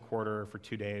 like, once a quarter for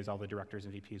 2 days, all the directors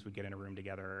and VPs would get in a room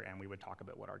together, and we would talk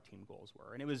about what our team goals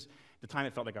were. And it was, at the time,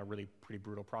 it felt like a really pretty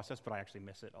brutal process, but I actually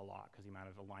miss it a lot because the amount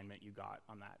of alignment you got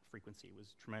on that frequency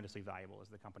was tremendously valuable as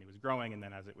the company was growing and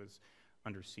then as it was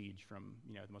under siege from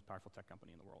the most powerful tech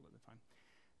company in the world at the time.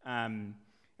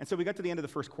 And so we got to the end of the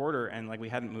first quarter, and like we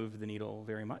hadn't moved the needle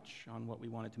very much on what we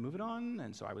wanted to move it on,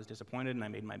 and so I was disappointed, and I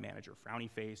made my manager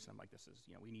frowny face. And I'm like, this is,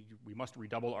 we must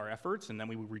redouble our efforts, and then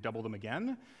we would redouble them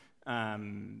again.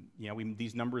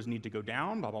 These numbers need to go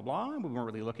down, blah blah blah. And we weren't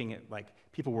really looking at, like,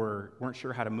 people weren't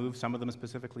sure how to move some of them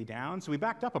specifically down, so we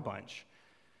backed up a bunch,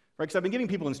 right? Because I've been giving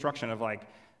people instruction of, like,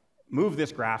 move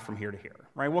this graph from here to here,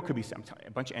 right? What could be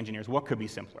a bunch of engineers? What could be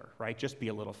simpler, right? Just be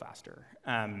a little faster.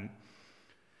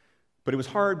 But it was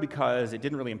hard because it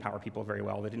didn't really empower people very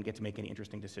well. They didn't get to make any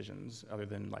interesting decisions other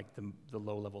than, like, the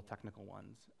low-level technical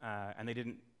ones. And they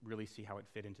didn't really see how it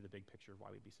fit into the big picture of why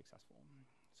we'd be successful.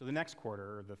 So the next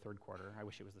quarter, or the third quarter, I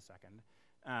wish it was the second,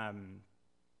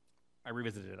 I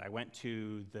revisited it. I went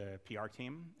to the PR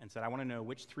team and said, I want to know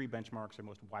which 3 benchmarks are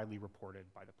most widely reported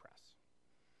by the press.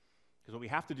 Because what we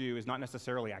have to do is not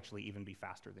necessarily actually even be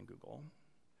faster than Google,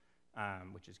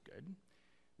 which is good.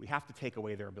 We have to take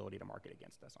away their ability to market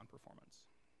against us on performance.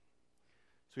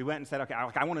 So we went and said, okay,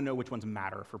 I want to know which ones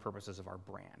matter for purposes of our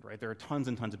brand, right? There are tons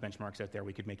and tons of benchmarks out there.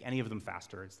 We could make any of them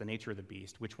faster. It's the nature of the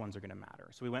beast. Which ones are going to matter?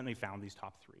 So we went and we found these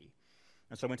top 3.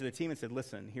 And so I went to the team and said,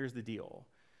 listen, here's the deal.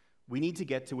 We need to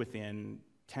get to within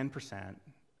 10%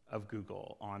 of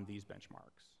Google on these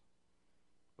benchmarks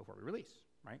before we release,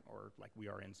 right? Or like we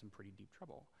are in some pretty deep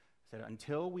trouble. I said,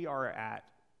 until we are at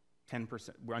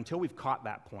 10%, until we've caught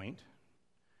that point,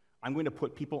 I'm going to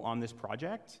put people on this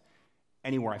project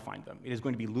anywhere I find them. It is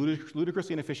going to be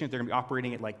ludicrously inefficient. They're going to be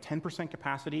operating at like 10%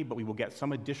 capacity, but we will get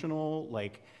some additional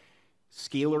like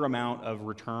scalar amount of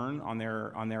return on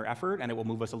their effort, and it will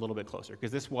move us a little bit closer.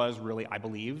 Because this was really, I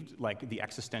believed, like the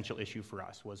existential issue for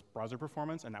us was browser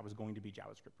performance, and that was going to be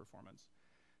JavaScript performance.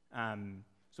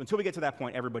 So until we get to that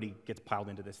point, everybody gets piled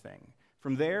into this thing.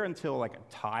 From there until like a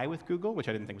tie with Google, which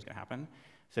I didn't think was going to happen,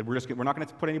 said we're not going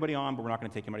to put anybody on, but we're not going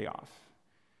to take anybody off.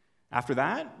 After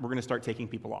that, we're going to start taking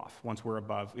people off once we're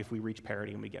above, if we reach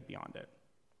parity and we get beyond it.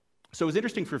 So it was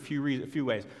interesting for a few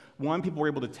ways. One, people were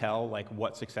able to tell like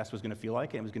what success was going to feel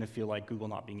like, and it was going to feel like Google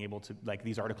not being able to, like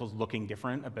these articles looking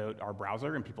different about our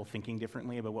browser and people thinking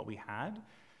differently about what we had.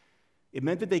 It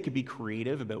meant that they could be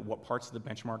creative about what parts of the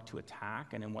benchmark to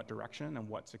attack and in what direction and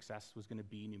what success was going to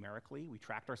be numerically. We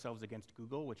tracked ourselves against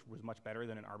Google, which was much better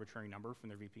than an arbitrary number from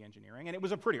their VP engineering, and it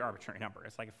was a pretty arbitrary number.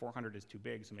 It's like if 400 is too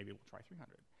big, so maybe we'll try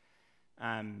 300.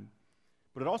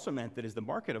 But it also meant that as the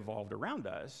market evolved around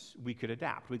us, we could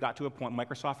adapt. We got to a point,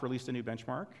 Microsoft released a new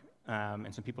benchmark,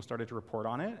 and some people started to report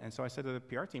on it. And so I said to the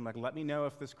PR team, like, let me know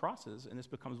if this crosses and this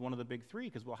becomes one of the big 3,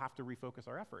 because we'll have to refocus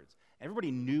our efforts. Everybody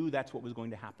knew that's what was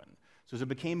going to happen. So as that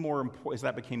became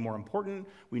more important,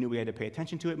 we knew we had to pay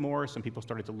attention to it more. Some people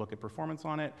started to look at performance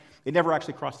on it. It never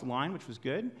actually crossed the line, which was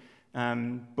good.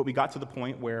 But we got to the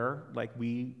point where like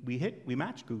we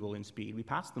matched Google in speed. We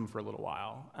passed them for a little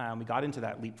while. We got into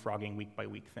that leapfrogging week by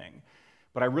week thing.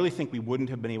 But I really think we wouldn't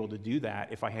have been able to do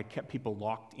that if I had kept people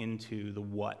locked into the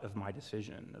what of my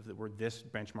decision, of where this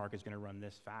benchmark is going to run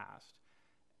this fast.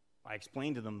 I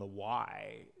explained to them the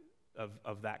why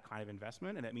of that kind of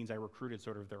investment, and it means I recruited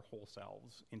sort of their whole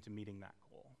selves into meeting that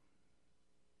goal.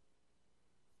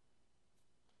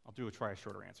 I'll try a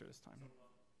shorter answer this time.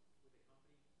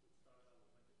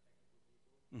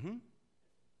 Mm-hmm.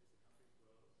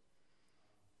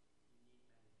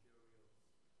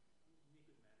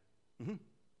 Mm-hmm.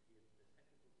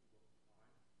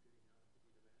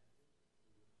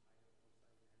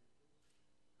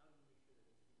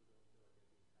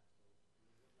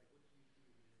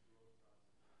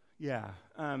 Yeah.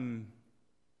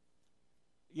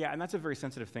 Yeah, and that's a very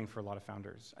sensitive thing for a lot of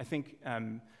founders. I think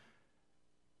one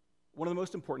of the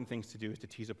most important things to do is to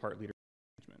tease apart leadership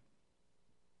management.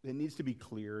 It needs to be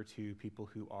clear to people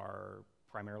who are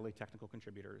primarily technical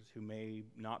contributors, who may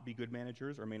not be good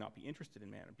managers or may not be interested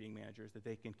in being managers, that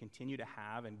they can continue to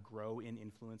have and grow in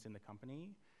influence in the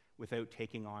company without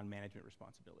taking on management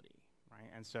responsibility, right?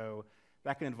 And so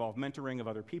that can involve mentoring of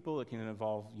other people. It can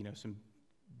involve, some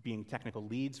being technical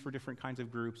leads for different kinds of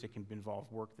groups. It can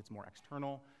involve work that's more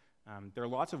external. There are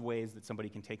lots of ways that somebody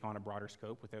can take on a broader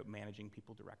scope without managing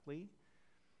people directly.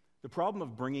 The problem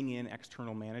of bringing in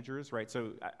external managers, right?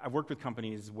 So I've worked with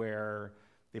companies where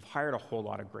they've hired a whole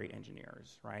lot of great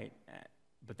engineers, right?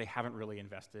 But they haven't really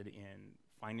invested in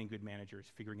finding good managers,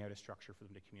 figuring out a structure for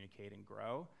them to communicate and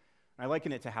grow. And I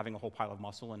liken it to having a whole pile of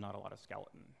muscle and not a lot of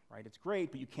skeleton, right? It's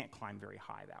great, but you can't climb very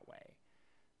high that way.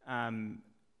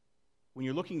 When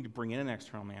you're looking to bring in an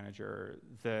external manager,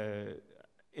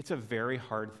 it's a very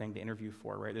hard thing to interview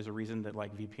for, right? There's a reason that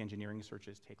like VP engineering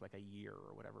searches take like a year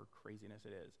or whatever craziness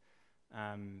it is.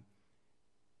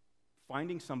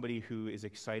 Finding somebody who is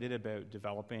excited about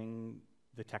developing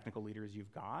the technical leaders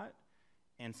you've got,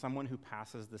 and someone who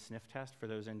passes the sniff test for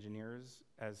those engineers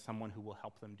as someone who will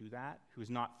help them do that, who's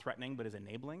not threatening but is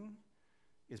enabling,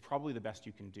 is probably the best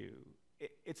you can do.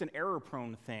 It's an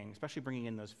error-prone thing, especially bringing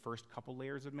in those first couple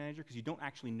layers of manager, because you don't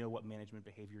actually know what management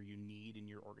behavior you need in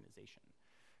your organization,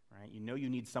 right? You know you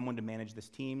need someone to manage this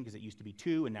team because it used to be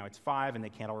 2 and now it's 5 and they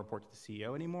can't all report to the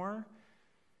CEO anymore.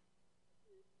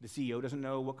 The CEO doesn't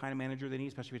know what kind of manager they need,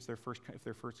 especially if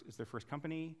it's their first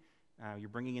company. You're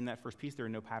bringing in that first piece. There are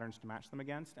no patterns to match them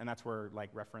against, and that's where like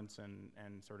reference and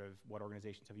sort of what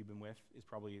organizations have you been with is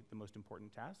probably the most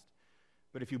important test.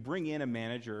 But if you bring in a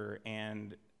manager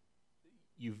and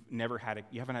you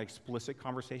haven't had explicit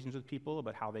conversations with people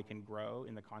about how they can grow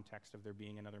in the context of there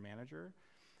being another manager,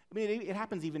 I mean, it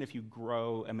happens even if you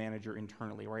grow a manager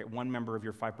internally, right? One member of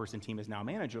your 5-person team is now a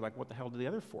manager. Like, what the hell do the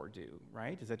other 4 do,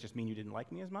 right? Does that just mean you didn't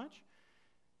like me as much?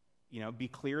 Be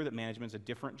clear that management's a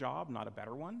different job, not a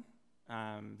better one.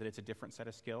 That it's a different set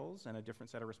of skills and a different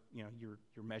set of, you're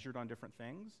measured on different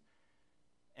things.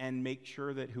 And make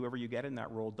sure that whoever you get in that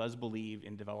role does believe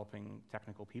in developing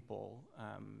technical people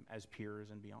as peers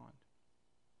and beyond.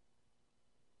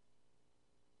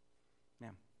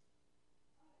 Ma'am.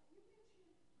 You mentioned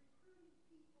recruiting people to your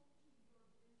vision.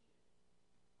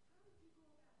 How did you go about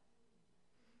doing that?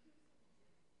 Can you give some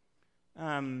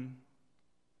examples?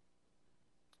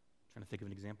 Trying to think of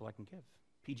an example I can give.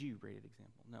 PG-rated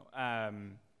example. No.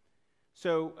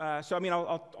 So I mean,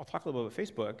 I'll talk a little bit about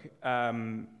Facebook.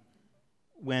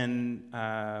 When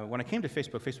I came to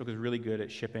Facebook, Facebook was really good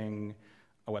at shipping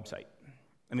a website.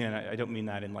 I mean, I don't mean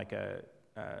that in like a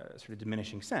sort of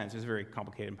diminishing sense. It's a very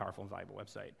complicated and powerful and valuable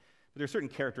website. But there are certain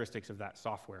characteristics of that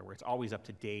software where it's always up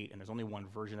to date and there's only one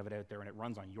version of it out there and it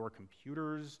runs on your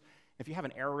computers. If you have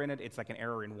an error in it, it's like an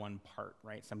error in one part,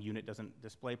 right? Some unit doesn't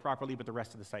display properly, but the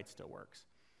rest of the site still works.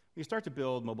 When you start to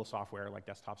build mobile software, like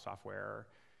desktop software,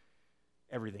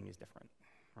 everything is different,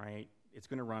 right? It's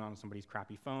going to run on somebody's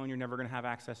crappy phone you're never going to have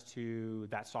access to.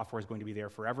 That software is going to be there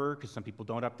forever because some people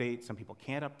don't update, some people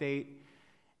can't update.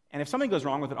 And if something goes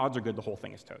wrong with it, odds are good the whole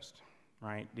thing is toast,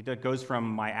 right? It goes from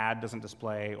my ad doesn't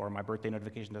display or my birthday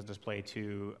notification doesn't display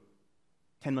to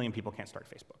 10 million people can't start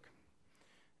Facebook.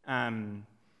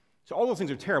 So all those things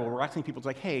are terrible. We're asking people to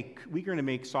like, hey, we're going to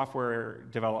make software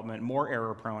development more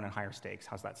error prone and higher stakes.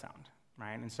 How's that sound,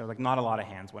 right? And so like not a lot of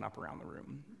hands went up around the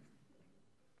room.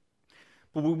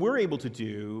 But what we were able to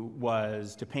do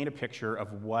was to paint a picture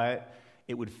of what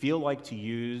it would feel like to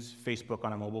use Facebook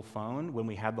on a mobile phone when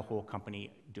we had the whole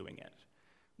company doing it.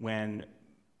 When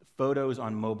photos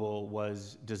on mobile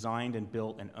was designed and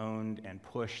built and owned and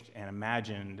pushed and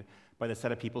imagined by the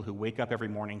set of people who wake up every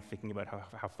morning thinking about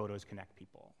how photos connect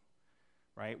people,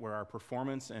 right? Where our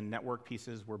performance and network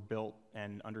pieces were built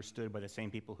and understood by the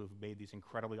same people who've made these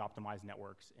incredibly optimized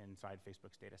networks inside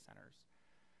Facebook's data centers.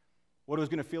 What it was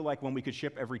going to feel like when we could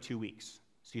ship every 2 weeks.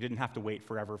 So you didn't have to wait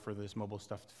forever for this mobile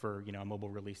stuff, for a mobile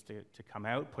release to come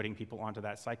out, putting people onto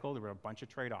that cycle. There were a bunch of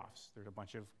trade-offs.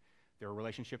 There were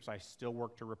relationships I still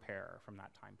work to repair from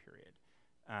that time period.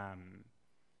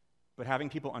 But having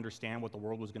people understand what the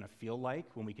world was going to feel like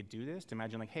when we could do this, to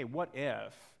imagine like, hey, what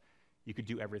if you could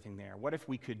do everything there? What if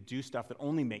we could do stuff that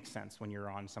only makes sense when you're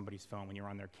on somebody's phone, when you're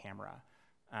on their camera?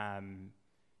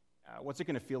 What's it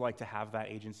going to feel like to have that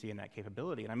agency and that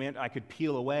capability? And I mean, I could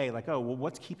peel away like, oh, well,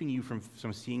 what's keeping you from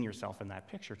seeing yourself in that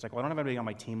picture? It's like, well, I don't have anybody on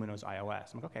my team who knows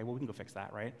iOS. I'm like, okay, well, we can go fix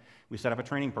that, right? We set up a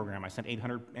training program. I sent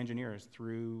 800 engineers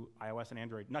through iOS and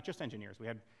Android. Not just engineers. We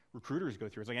had recruiters go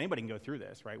through. It's like anybody can go through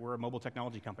this, right? We're a mobile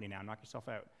technology company now. Knock yourself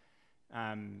out.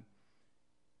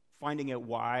 Finding out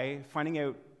why,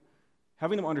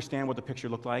 having them understand what the picture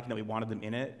looked like and that we wanted them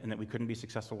in it and that we couldn't be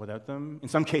successful without them. In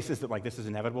some cases that like, this is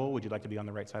inevitable, would you like to be on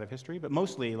the right side of history? But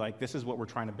mostly like, this is what we're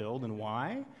trying to build and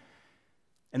why.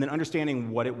 And then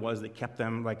understanding what it was that kept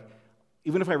them, like,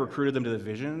 even if I recruited them to the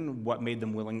vision, what made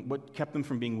them willing, what kept them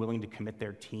from being willing to commit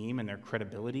their team and their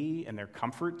credibility and their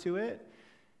comfort to it.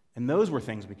 And those were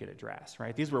things we could address,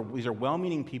 right? These are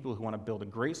well-meaning people who want to build a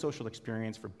great social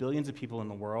experience for billions of people in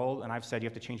the world, and I've said you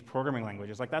have to change programming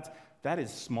languages. Like that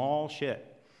is small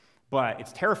shit, but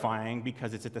it's terrifying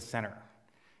because it's at the center.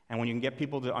 And when you can get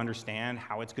people to understand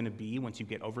how it's going to be once you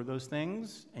get over those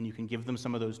things, and you can give them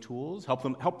some of those tools, help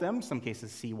them in some cases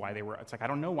see why they were, it's like, I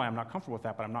don't know why I'm not comfortable with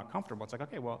that, but I'm not comfortable. It's like,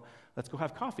 okay, well, let's go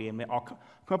have coffee, and I'll come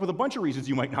up with a bunch of reasons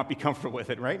you might not be comfortable with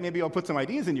it, right? Maybe I'll put some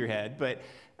ideas in your head, but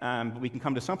we can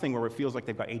come to something where it feels like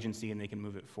they've got agency and they can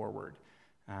move it forward.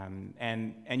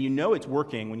 And you know it's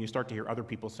working when you start to hear other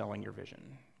people selling your vision,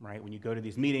 right? When you go to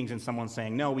these meetings and someone's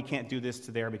saying, no, we can't do this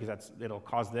to there because it'll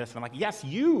cause this. And I'm like, yes,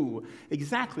 you,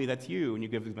 exactly, that's you. And you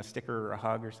give them a sticker or a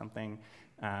hug or something,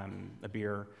 a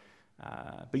beer.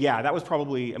 But yeah, that's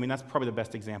probably the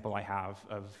best example I have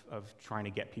of trying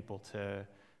to get people to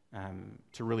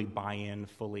really buy in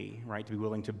fully, right? To be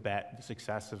willing to bet the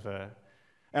success of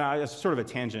it's sort of a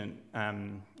tangent,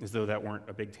 as though that weren't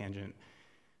a big tangent.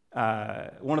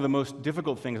 One of the most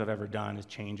difficult things I've ever done is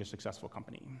change a successful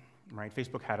company, right?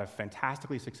 Facebook had a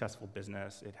fantastically successful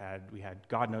business. We had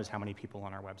God knows how many people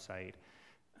on our website.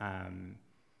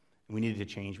 We needed to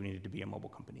change. We needed to be a mobile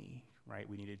company, right?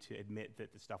 We needed to admit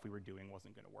that the stuff we were doing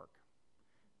wasn't going to work.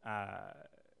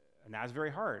 And that's very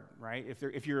hard, right? If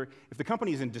the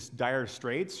company's in just dire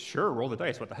straits, sure, roll the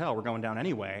dice. What the hell? We're going down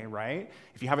anyway, right?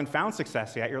 If you haven't found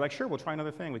success yet, you're like, sure, we'll try another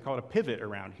thing. We call it a pivot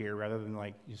around here rather than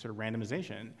like sort of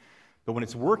randomization. But when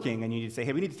it's working and you need to say,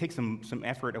 hey, we need to take some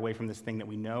effort away from this thing that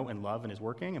we know and love and is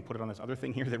working and put it on this other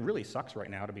thing here that really sucks right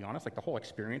now, to be honest. Like the whole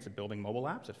experience of building mobile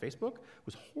apps at Facebook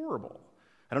was horrible.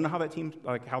 I don't know how that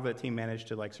team managed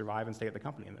to like survive and stay at the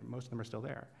company, and most of them are still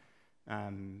there.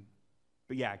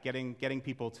 But yeah, getting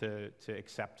people to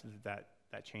accept that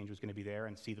change was going to be there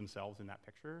and see themselves in that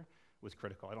picture was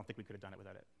critical. I don't think we could have done it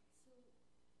without it. So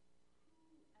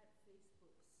who at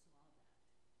Facebook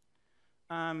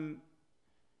saw that?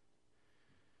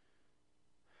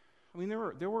 I mean,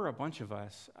 there were a bunch of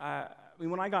us. I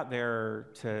mean, when I got there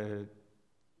to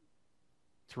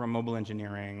run mobile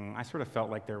engineering, I sort of felt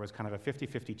like there was kind of a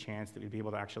 50-50 chance that we'd be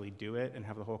able to actually do it and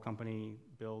have the whole company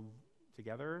build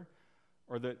together,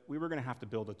 or that we were going to have to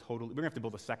build a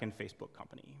second Facebook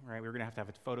company, right? We were going to have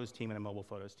a photos team and a mobile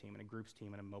photos team and a groups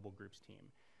team and a mobile groups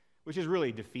team, which is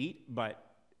really defeat,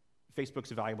 but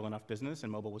Facebook's a valuable enough business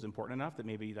and mobile was important enough that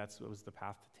maybe that was the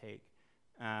path to take.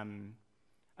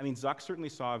 I mean, Zuck certainly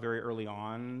saw very early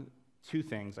on two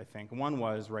things, I think. One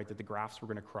was, right, that the graphs were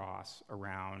going to cross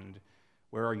around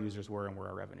where our users were and where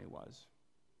our revenue was.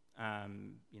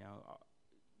 You know,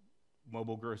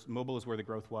 mobile is where the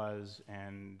growth was,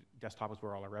 and desktop is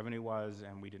where all our revenue was,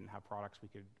 and we didn't have products.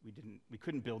 We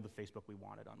couldn't build the Facebook we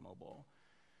wanted on mobile.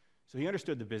 So he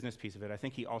understood the business piece of it. I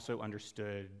think he also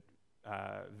understood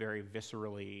very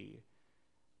viscerally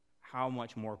how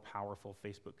much more powerful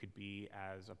Facebook could be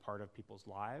as a part of people's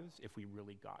lives if we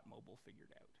really got mobile figured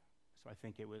out. So I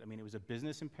think it was a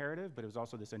business imperative, but it was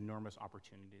also this enormous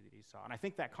opportunity that he saw. And I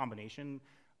think that combination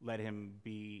let him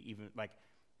be even, like,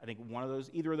 I think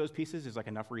either of those pieces is like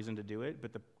enough reason to do it,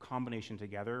 but the combination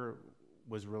together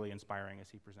was really inspiring as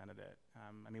he presented it.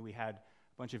 I mean, we had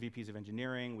a bunch of VPs of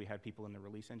engineering, we had people in the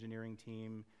release engineering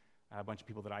team, a bunch of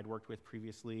people that I'd worked with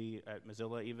previously at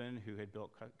Mozilla even, who had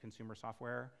built consumer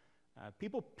software.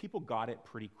 People got it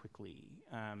pretty quickly.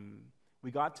 We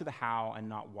got to the how and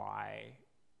not why,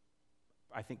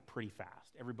 I think, pretty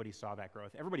fast. Everybody saw that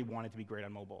growth. Everybody wanted to be great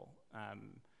on mobile.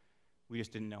 We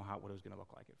just didn't know what it was going to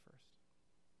look like at first.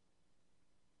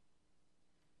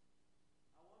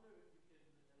 I wonder if you can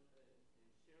share with us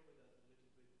a little bit the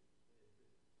tension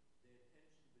between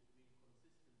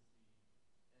consistency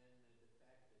and the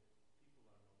fact that people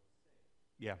are not the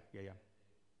same. Yeah.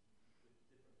 With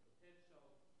different potential,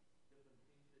 different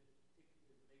things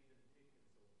that make them tick and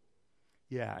so forth.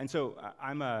 Yeah, and so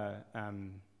I'm a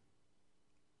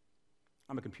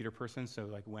computer person,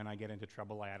 so like when I get into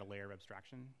trouble, I add a layer of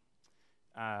abstraction.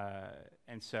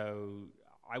 And so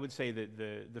I would say that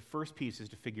the first piece is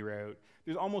to figure out,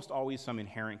 there's almost always some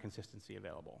inherent consistency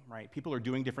available, right? People are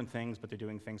doing different things, but they're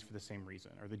doing things for the same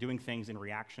reason, or they're doing things in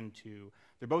reaction to,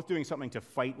 they're both doing something to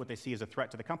fight what they see as a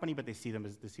threat to the company, but they see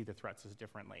the threats as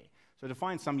differently. So to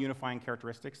find some unifying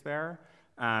characteristics there,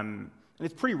 and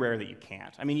it's pretty rare that you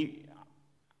can't. I mean,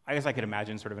 I guess I could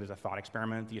imagine sort of it as a thought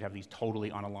experiment that you'd have these totally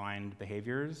unaligned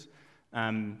behaviors.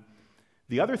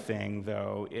 The other thing,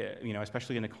 though, you know,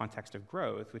 especially in the context of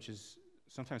growth, which is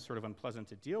sometimes sort of unpleasant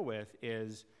to deal with,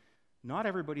 is not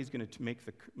everybody's going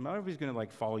to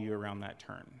like follow you around that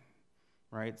turn,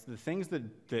 right? It's the things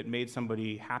that made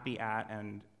somebody happy at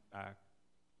and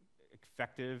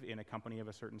effective in a company of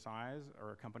a certain size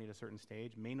or a company at a certain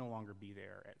stage may no longer be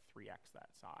there at 3x that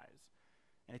size.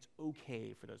 And it's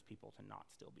okay for those people to not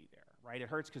still be there, right? It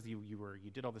hurts because you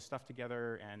did all this stuff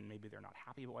together and maybe they're not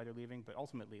happy about why they're leaving, but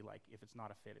ultimately, like, if it's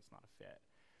not a fit, it's not a fit.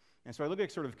 And so I look at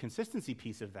sort of consistency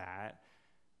piece of that.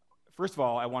 First of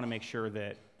all, I want to make sure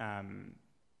that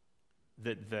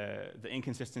the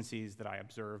inconsistencies that I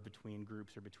observe between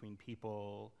groups or between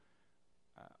people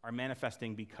are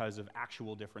manifesting because of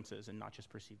actual differences and not just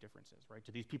perceived differences, right?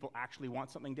 Do these people actually want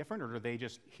something different, or are they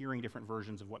just hearing different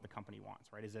versions of what the company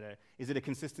wants, right? Is it a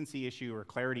consistency issue or a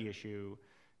clarity issue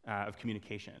of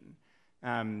communication?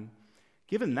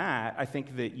 Given that, I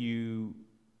think that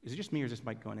is it just me or is this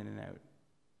mic going in and out?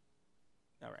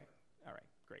 All right,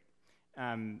 great.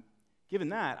 Given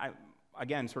that,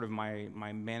 again, sort of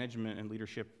my management and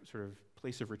leadership sort of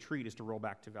place of retreat is to roll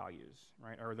back to values,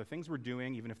 right? Are the things we're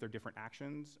doing, even if they're different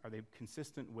actions, are they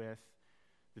consistent with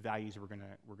the values we're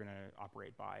gonna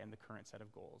operate by and the current set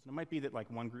of goals? And it might be that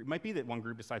one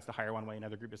group decides to hire one way,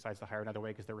 another group decides to hire another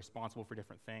way because they're responsible for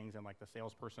different things, and like the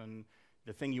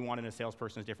thing you want in a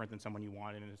salesperson is different than someone you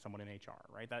want in someone in HR,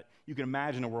 right? That you can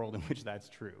imagine a world in which that's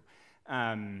true.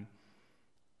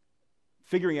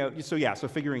 Figuring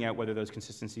out whether those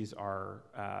consistencies are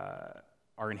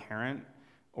inherent,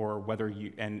 or whether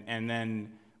and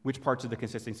then which parts of the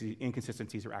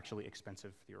inconsistencies are actually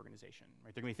expensive for the organization,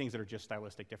 right? There are going to be things that are just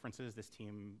stylistic differences. This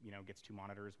team, gets 2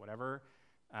 monitors, whatever.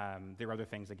 There are other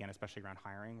things, again, especially around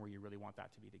hiring, where you really want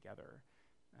that to be together.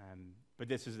 But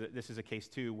this is a case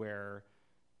too where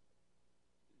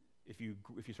if you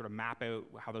sort of map out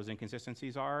how those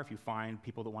inconsistencies are, if you find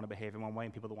people that want to behave in one way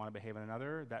and people that want to behave in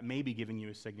another, that may be giving you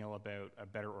a signal about a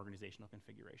better organizational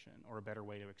configuration or a better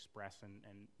way to express and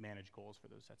manage goals for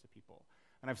those sets of people.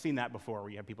 And I've seen that before, where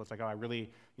you have people, it's like, oh,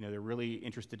 they're really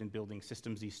interested in building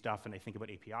systems-y stuff, and they think about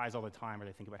APIs all the time, or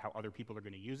they think about how other people are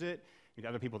going to use it. You know,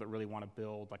 other people that really want to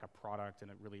build like a product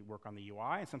and really work on the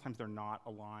UI, and sometimes they're not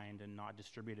aligned and not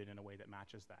distributed in a way that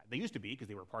matches that. They used to be, because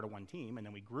they were part of one team, and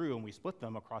then we grew and we split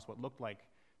them across what looked like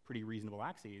pretty reasonable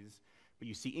axes. But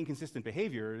you see inconsistent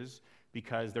behaviors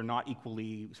because they're not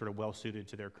equally sort of well-suited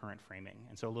to their current framing.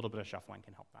 And so a little bit of shuffling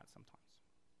can help that sometimes.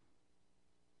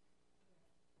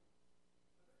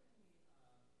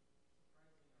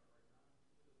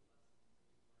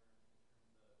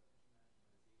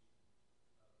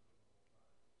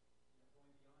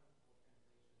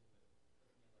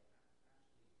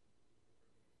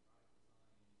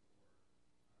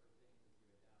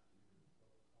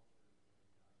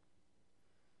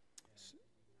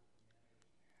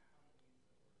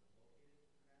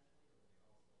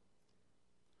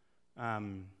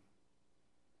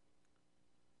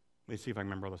 Let me see if I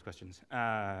remember all those questions.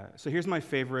 So here's my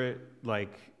favorite,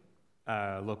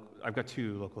 I've got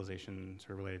two localization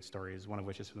sort of related stories, one of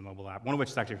which is for the mobile app, one of which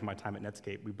is actually from my time at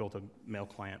Netscape. We built a mail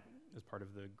client as part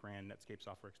of the grand Netscape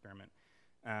software experiment.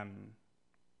 One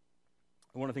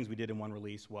of the things we did in one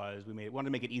release was wanted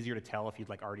to make it easier to tell if you'd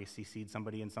already CC'd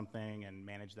somebody in something and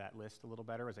manage that list a little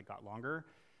better as it got longer.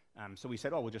 So we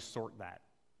said, oh, we'll just sort that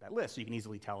list so you can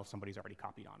easily tell if somebody's already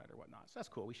copied on it or whatnot. So that's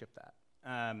cool, we shipped that.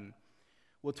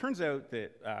 Well, it turns out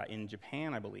that in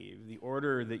Japan, I believe, the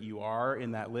order that you are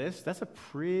in that list, that's a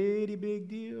pretty big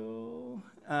deal.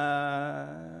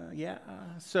 Yeah,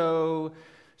 so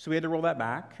we had to roll that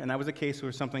back, and that was a case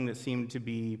where something that seemed to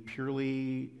be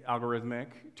purely algorithmic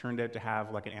turned out to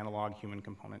have an analog human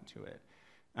component to it.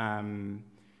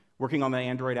 Working on the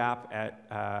Android app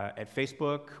at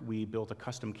Facebook, we built a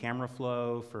custom camera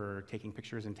flow for taking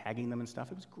pictures and tagging them and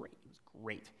stuff. It was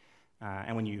great.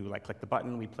 And when you click the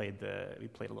button, we played a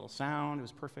little sound. It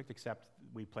was perfect, except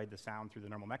we played the sound through the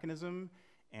normal mechanism,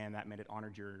 and that meant it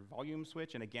honored your volume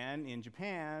switch. And again, in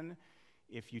Japan,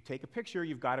 if you take a picture,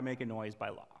 you've got to make a noise by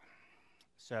law.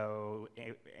 So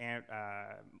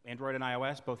Android and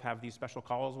iOS both have these special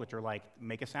calls, which are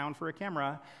make a sound for a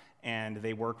camera, and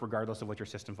they work regardless of what your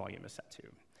system volume is set to.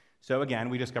 So again,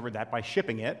 we discovered that by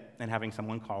shipping it and having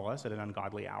someone call us at an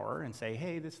ungodly hour and say,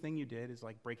 hey, this thing you did is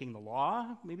breaking the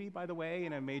law, maybe, by the way,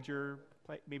 in a major,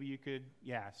 maybe you could,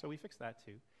 yeah, so we fixed that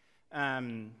too.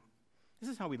 This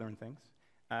is how we learn things,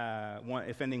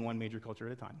 offending one major culture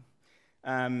at a time.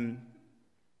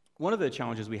 One of the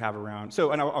challenges we have around,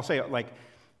 and I'll say,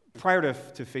 prior to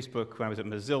Facebook, when I was at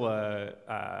Mozilla,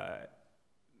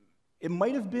 it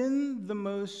might have been the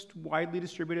most widely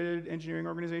distributed engineering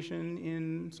organization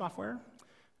in software.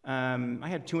 I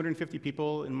had 250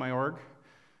 people in my org.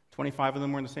 25 of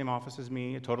them were in the same office as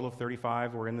me. A total of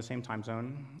 35 were in the same time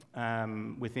zone.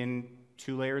 Within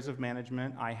 2 layers of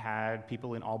management, I had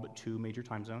people in all but 2 major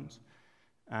time zones.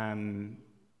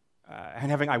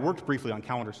 I worked briefly on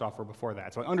calendar software before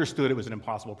that, so I understood it was an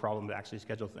impossible problem to actually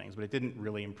schedule things, but it didn't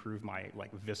really improve my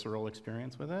visceral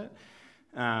experience with it.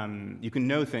 You can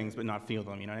know things but not feel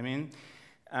them, you know what I mean?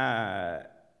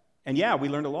 And yeah, we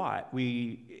learned a lot.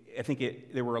 I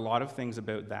think there were a lot of things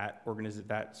about that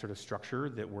sort of structure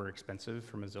that were expensive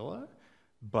for Mozilla,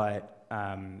 but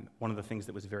one of the things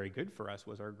that was very good for us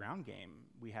was our ground game.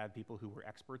 We had people who were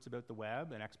experts about the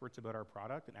web and experts about our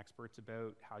product and experts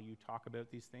about how you talk about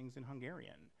these things in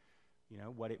Hungarian. You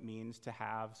know, what it means to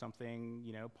have something,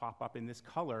 pop up in this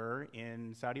color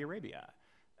in Saudi Arabia.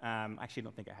 I actually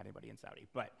don't think I had anybody in Saudi,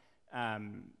 but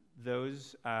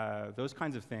those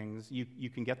kinds of things, you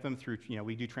can get them through,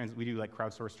 we do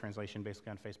crowdsourced translation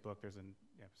basically on Facebook. There's a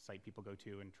site people go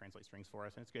to and translate strings for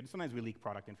us, and it's good. Sometimes we leak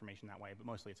product information that way, but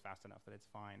mostly it's fast enough that it's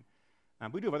fine.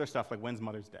 We do have other stuff like when's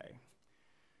Mother's Day.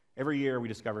 Every year we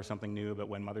discover something new about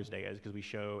when Mother's Day is because we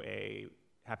show a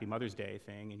Happy Mother's Day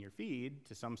thing in your feed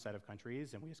to some set of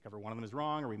countries, and we discover one of them is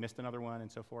wrong or we missed another one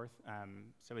and so forth.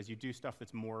 So as you do stuff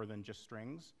that's more than just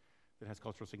strings, that has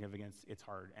cultural significance, it's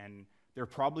hard. And there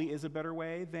probably is a better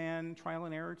way than trial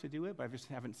and error to do it, but I just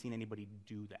haven't seen anybody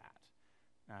do that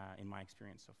in my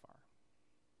experience so far.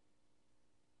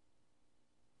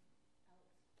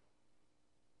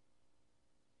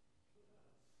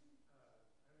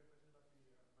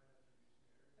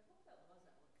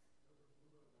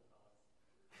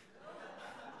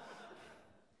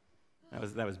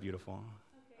 That was beautiful.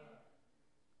 Okay.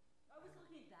 I was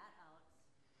looking at that, Alex.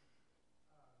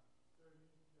 So I think you were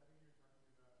talking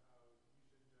about how you should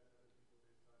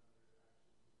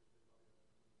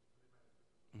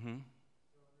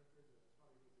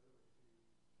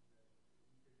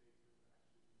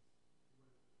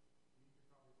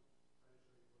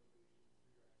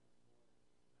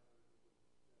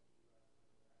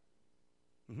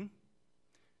Mm-hmm.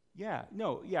 Yeah,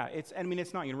 no, yeah, I mean,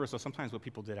 it's not universal. Sometimes what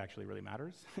people did actually really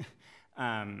matters.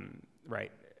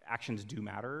 Right, actions do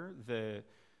matter. The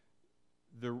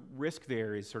risk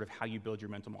there is sort of how you build your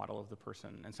mental model of the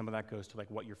person, and some of that goes to like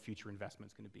what your future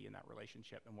investment's going to be in that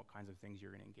relationship and what kinds of things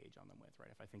you're going to engage on them with, right?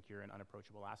 If I think you're an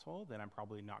unapproachable asshole, then I'm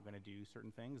probably not going to do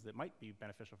certain things that might be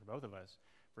beneficial for both of us,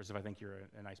 versus if I think you're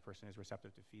a nice person who's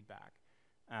receptive to feedback.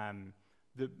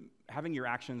 Having your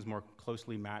actions more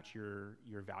closely match your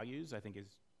values, I think, is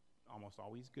almost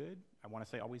always good. I want to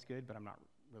say always good, but I'm not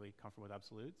really comfortable with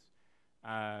absolutes.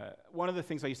 One of the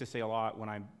things I used to say a lot when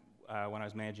I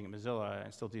was managing at Mozilla,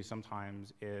 and still do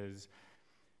sometimes, is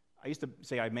I used to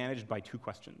say I managed by two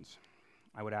questions.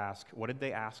 I would ask, what did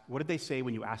they say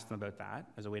when you asked them about that,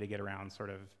 as a way to get around sort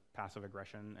of passive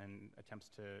aggression and attempts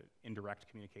to indirect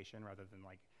communication, rather than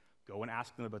like go and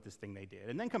ask them about this thing they did,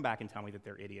 and then come back and tell me that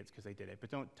they're idiots because they did it, but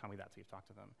don't tell me that till you've talked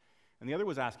to them. And the other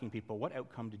was asking people, what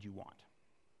outcome did you want?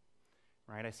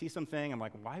 Right? I see something, I'm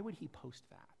like, why would he post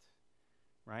that?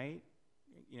 Right?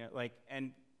 You know, like,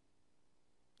 and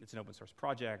it's an open source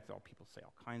project. All people say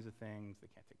all kinds of things. They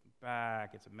can't take them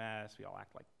back. It's a mess. We all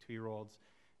act like 2-year-olds.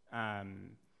 But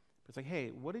it's like, hey,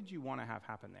 what did you want to have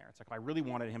happen there? It's like, I really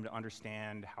wanted him to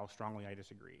understand how strongly I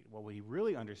disagreed. Well, what he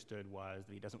really understood was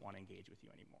that he doesn't want to engage with you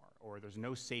anymore, or there's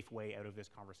no safe way out of this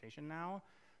conversation now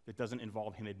that doesn't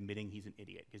involve him admitting he's an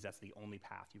idiot, because that's the only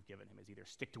path you've given him, is either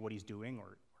stick to what he's doing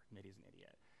or admit he's an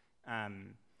idiot.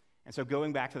 And so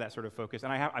going back to that sort of focus,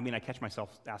 and I catch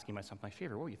myself asking myself, my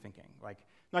favorite, what were you thinking? Like,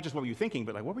 not just what were you thinking,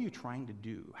 but like, what were you trying to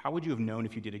do? How would you have known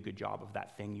if you did a good job of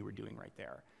that thing you were doing right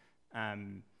there?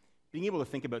 Being able to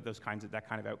think about that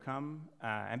kind of outcome,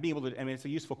 and being able to, I mean, it's a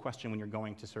useful question when you're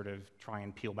going to sort of try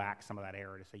and peel back some of that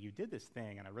error to say, you did this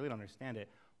thing, and I really don't understand it.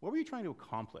 What were you trying to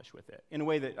accomplish with it? In a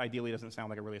way that ideally doesn't sound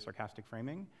like a really sarcastic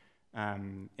framing.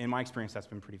 In my experience, that's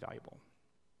been pretty valuable.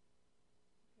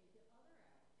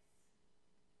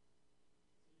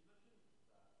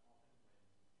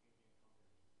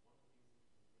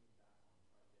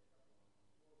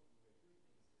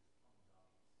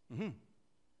 Mm-hmm. It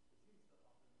seems that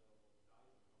often the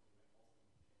values of a company might also need to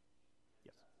change. And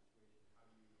Yes. in that situation, how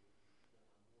do you get on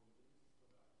board with it? Just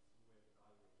sort of some way of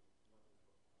evaluating what this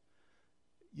looks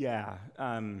like. Yeah.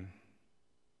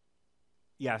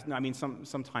 Yeah, no, I mean,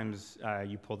 sometimes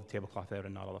you pull the tablecloth out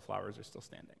and not all the flowers are still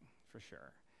standing, for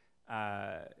sure.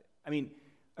 I mean,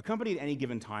 a company at any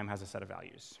given time has a set of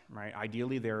values, right?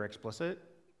 Ideally, they're explicit,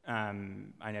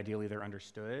 and ideally they're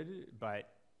understood, but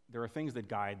there are things that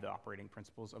guide the operating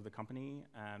principles of the company,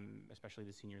 especially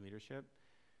the senior leadership.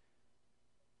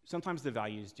 Sometimes the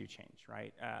values do change,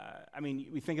 right? I mean,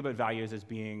 we think about values as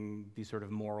being these sort of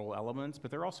moral elements,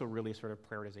 but they're also really sort of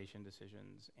prioritization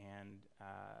decisions and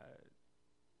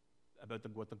about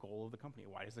what the goal of the company,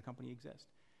 why does the company exist?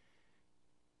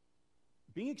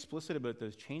 Being explicit about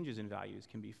those changes in values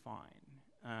can be fine.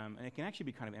 And it can actually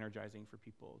be kind of energizing for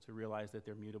people to realize that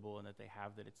they're mutable and that they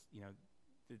have, that it's, you know,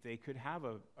 that they could have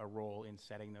a role in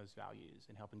setting those values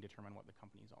and helping determine what the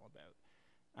company is all about.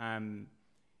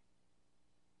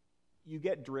 You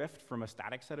get drift from a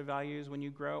static set of values when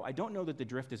you grow. I don't know that the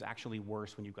drift is actually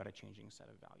worse when you've got a changing set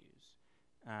of values.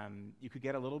 You could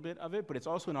get a little bit of it, but it's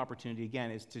also an opportunity, again,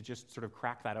 is to just sort of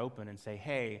crack that open and say,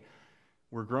 hey,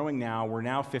 we're growing now, we're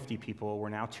now 50 people, we're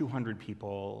now 200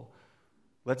 people.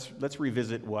 Let's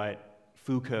revisit what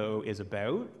Foucault is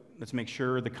about. Let's make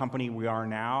sure the company we are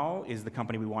now is the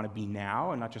company we want to be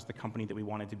now, and not just the company that we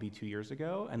wanted to be 2 years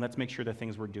ago. And let's make sure the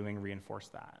things we're doing reinforce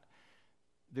that.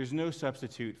 There's no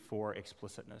substitute for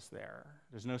explicitness there.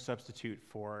 There's no substitute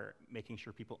for making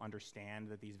sure people understand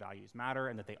that these values matter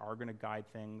and that they are going to guide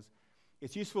things.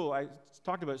 It's useful, I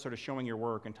talked about sort of showing your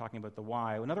work and talking about the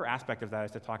why. Another aspect of that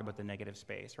is to talk about the negative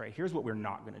space, right? Here's what we're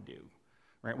not going to do,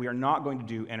 right? We are not going to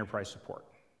do enterprise support.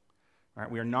 Right?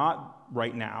 We are not,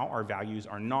 right now, our values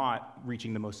are not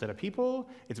reaching the most set of people.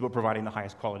 It's about providing the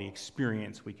highest quality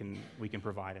experience we can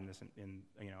provide in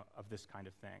of this kind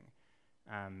of thing.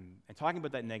 And talking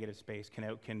about that negative space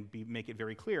can make it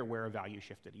very clear where a value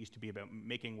shifted. It used to be about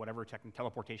making whatever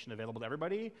teleportation available to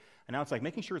everybody, and now it's like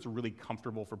making sure it's really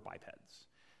comfortable for bipeds.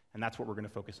 And that's what we're going to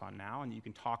focus on now. And you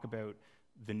can talk about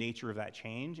the nature of that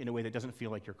change in a way that doesn't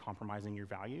feel like you're compromising your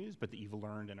values, but that you've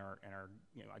learned and are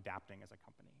adapting as a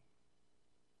company.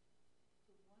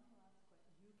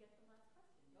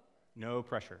 No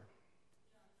pressure.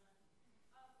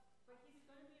 But he's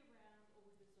going to be around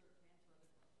over dessert to answer other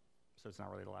questions. So it's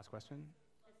not really the last question?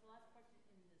 It's the last question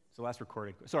in this. It's the last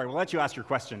recorded. Sorry, we'll let you ask your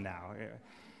question now. Yeah. At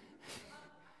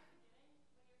the beginning, when you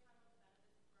were talking about the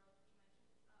benefits of growth, you mentioned that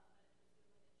it was sort of like a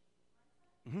change mindset.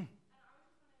 Mm-hmm. And I was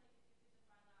just wondering, like, if you could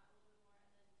define that a little bit more,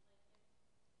 and then,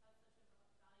 like, if that's such a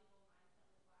valuable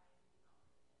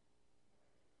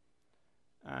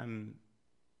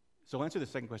So I'll answer the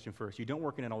second question first. You don't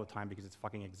work in it all the time because it's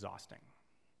fucking exhausting.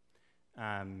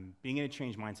 Being in a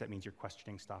change mindset means you're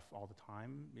questioning stuff all the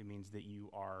time. It means that you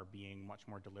are being much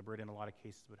more deliberate in a lot of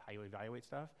cases with how you evaluate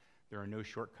stuff. There are no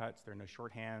shortcuts, there are no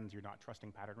shorthands, you're not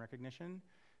trusting pattern recognition.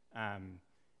 And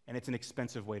it's an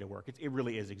expensive way to work. It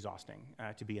really is exhausting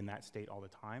to be in that state all the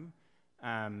time.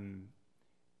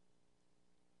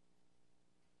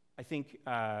 I think,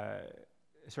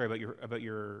 sorry, about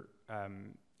your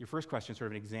first question, sort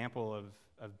of an example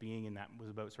of being in that, was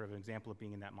about sort of an example of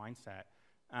being in that mindset.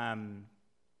 When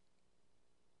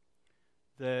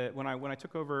I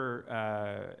took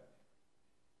over,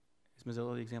 is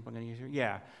Mozilla the example I'm going to use here?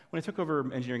 Yeah. When I took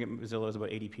over engineering at Mozilla, it was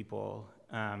about 80 people,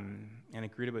 and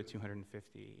it grew to about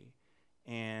 250.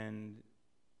 And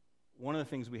one of the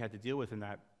things we had to deal with in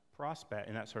that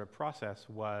sort of process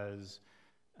was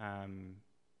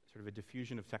sort of a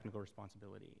diffusion of technical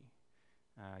responsibility.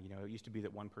 It used to be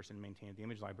that one person maintained the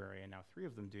image library, and now 3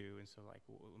 of them do. And so, like,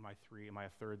 am I a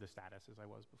third the status as I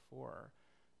was before?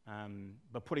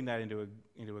 But putting that into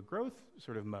a growth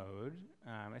sort of mode,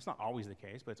 it's not always the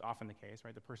case, but it's often the case,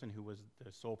 right? The person who was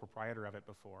the sole proprietor of it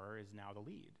before is now the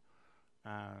lead.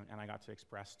 And I got to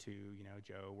express to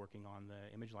Joe working on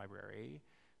the image library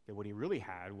that what he really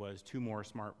had was 2 more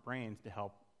smart brains to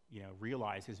help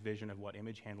realize his vision of what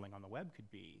image handling on the web could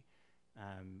be.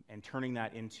 And turning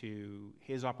that into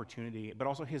his opportunity, but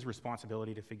also his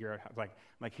responsibility to figure out how,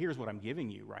 like here's what I'm giving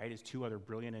you, right, is 2 other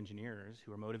brilliant engineers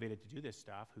who are motivated to do this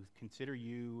stuff, who consider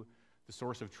you the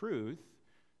source of truth,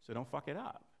 so don't fuck it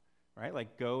up, right?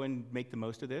 Like, go and make the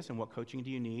most of this, and what coaching do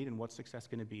you need, and what's success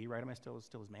going to be, right? Am I still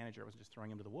his manager? I wasn't just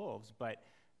throwing him to the wolves, but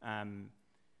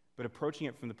approaching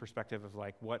it from the perspective of,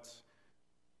 like, what's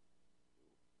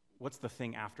the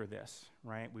thing after this,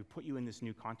 right? We put you in this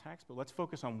new context, but let's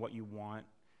focus on what you want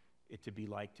it to be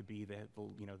like to be the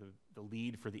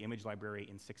lead for the image library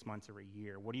in 6 months or a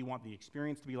year. What do you want the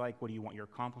experience to be like? What do you want your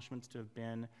accomplishments to have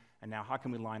been? And now how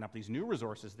can we line up these new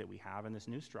resources that we have in this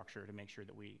new structure to make sure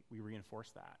that we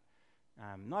reinforce that?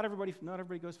 Not everybody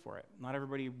goes for it. Not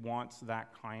everybody wants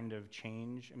that kind of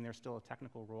change. I mean, there's still a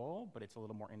technical role, but it's a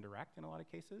little more indirect in a lot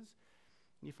of cases.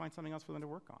 And you find something else for them to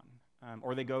work on.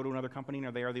 Or they go to another company,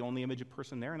 or they are the only image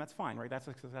person there, and that's fine, right? That's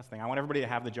a success thing. I want everybody to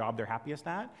have the job they're happiest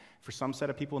at. For some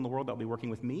set of people in the world, they'll be working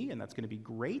with me, and that's going to be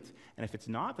great. And if it's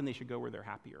not, then they should go where they're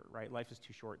happier, right? Life is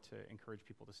too short to encourage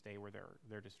people to stay where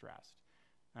they're distressed.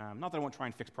 Not that I won't try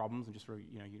and fix problems and just sort of,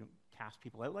 you don't cast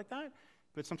people out like that,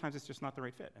 but sometimes it's just not the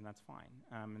right fit, and that's fine.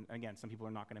 And again, some people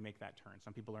are not going to make that turn.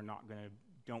 Some people are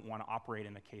don't want to operate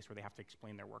in a case where they have to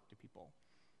explain their work to people.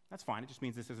 That's fine. It just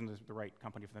means this isn't the right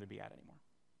company for them to be at anymore.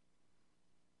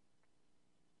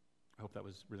 I hope that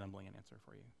was resembling an answer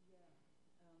for you. Yeah.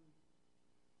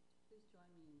 Please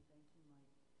join me in thanking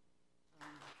Mike.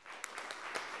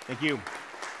 Thank you.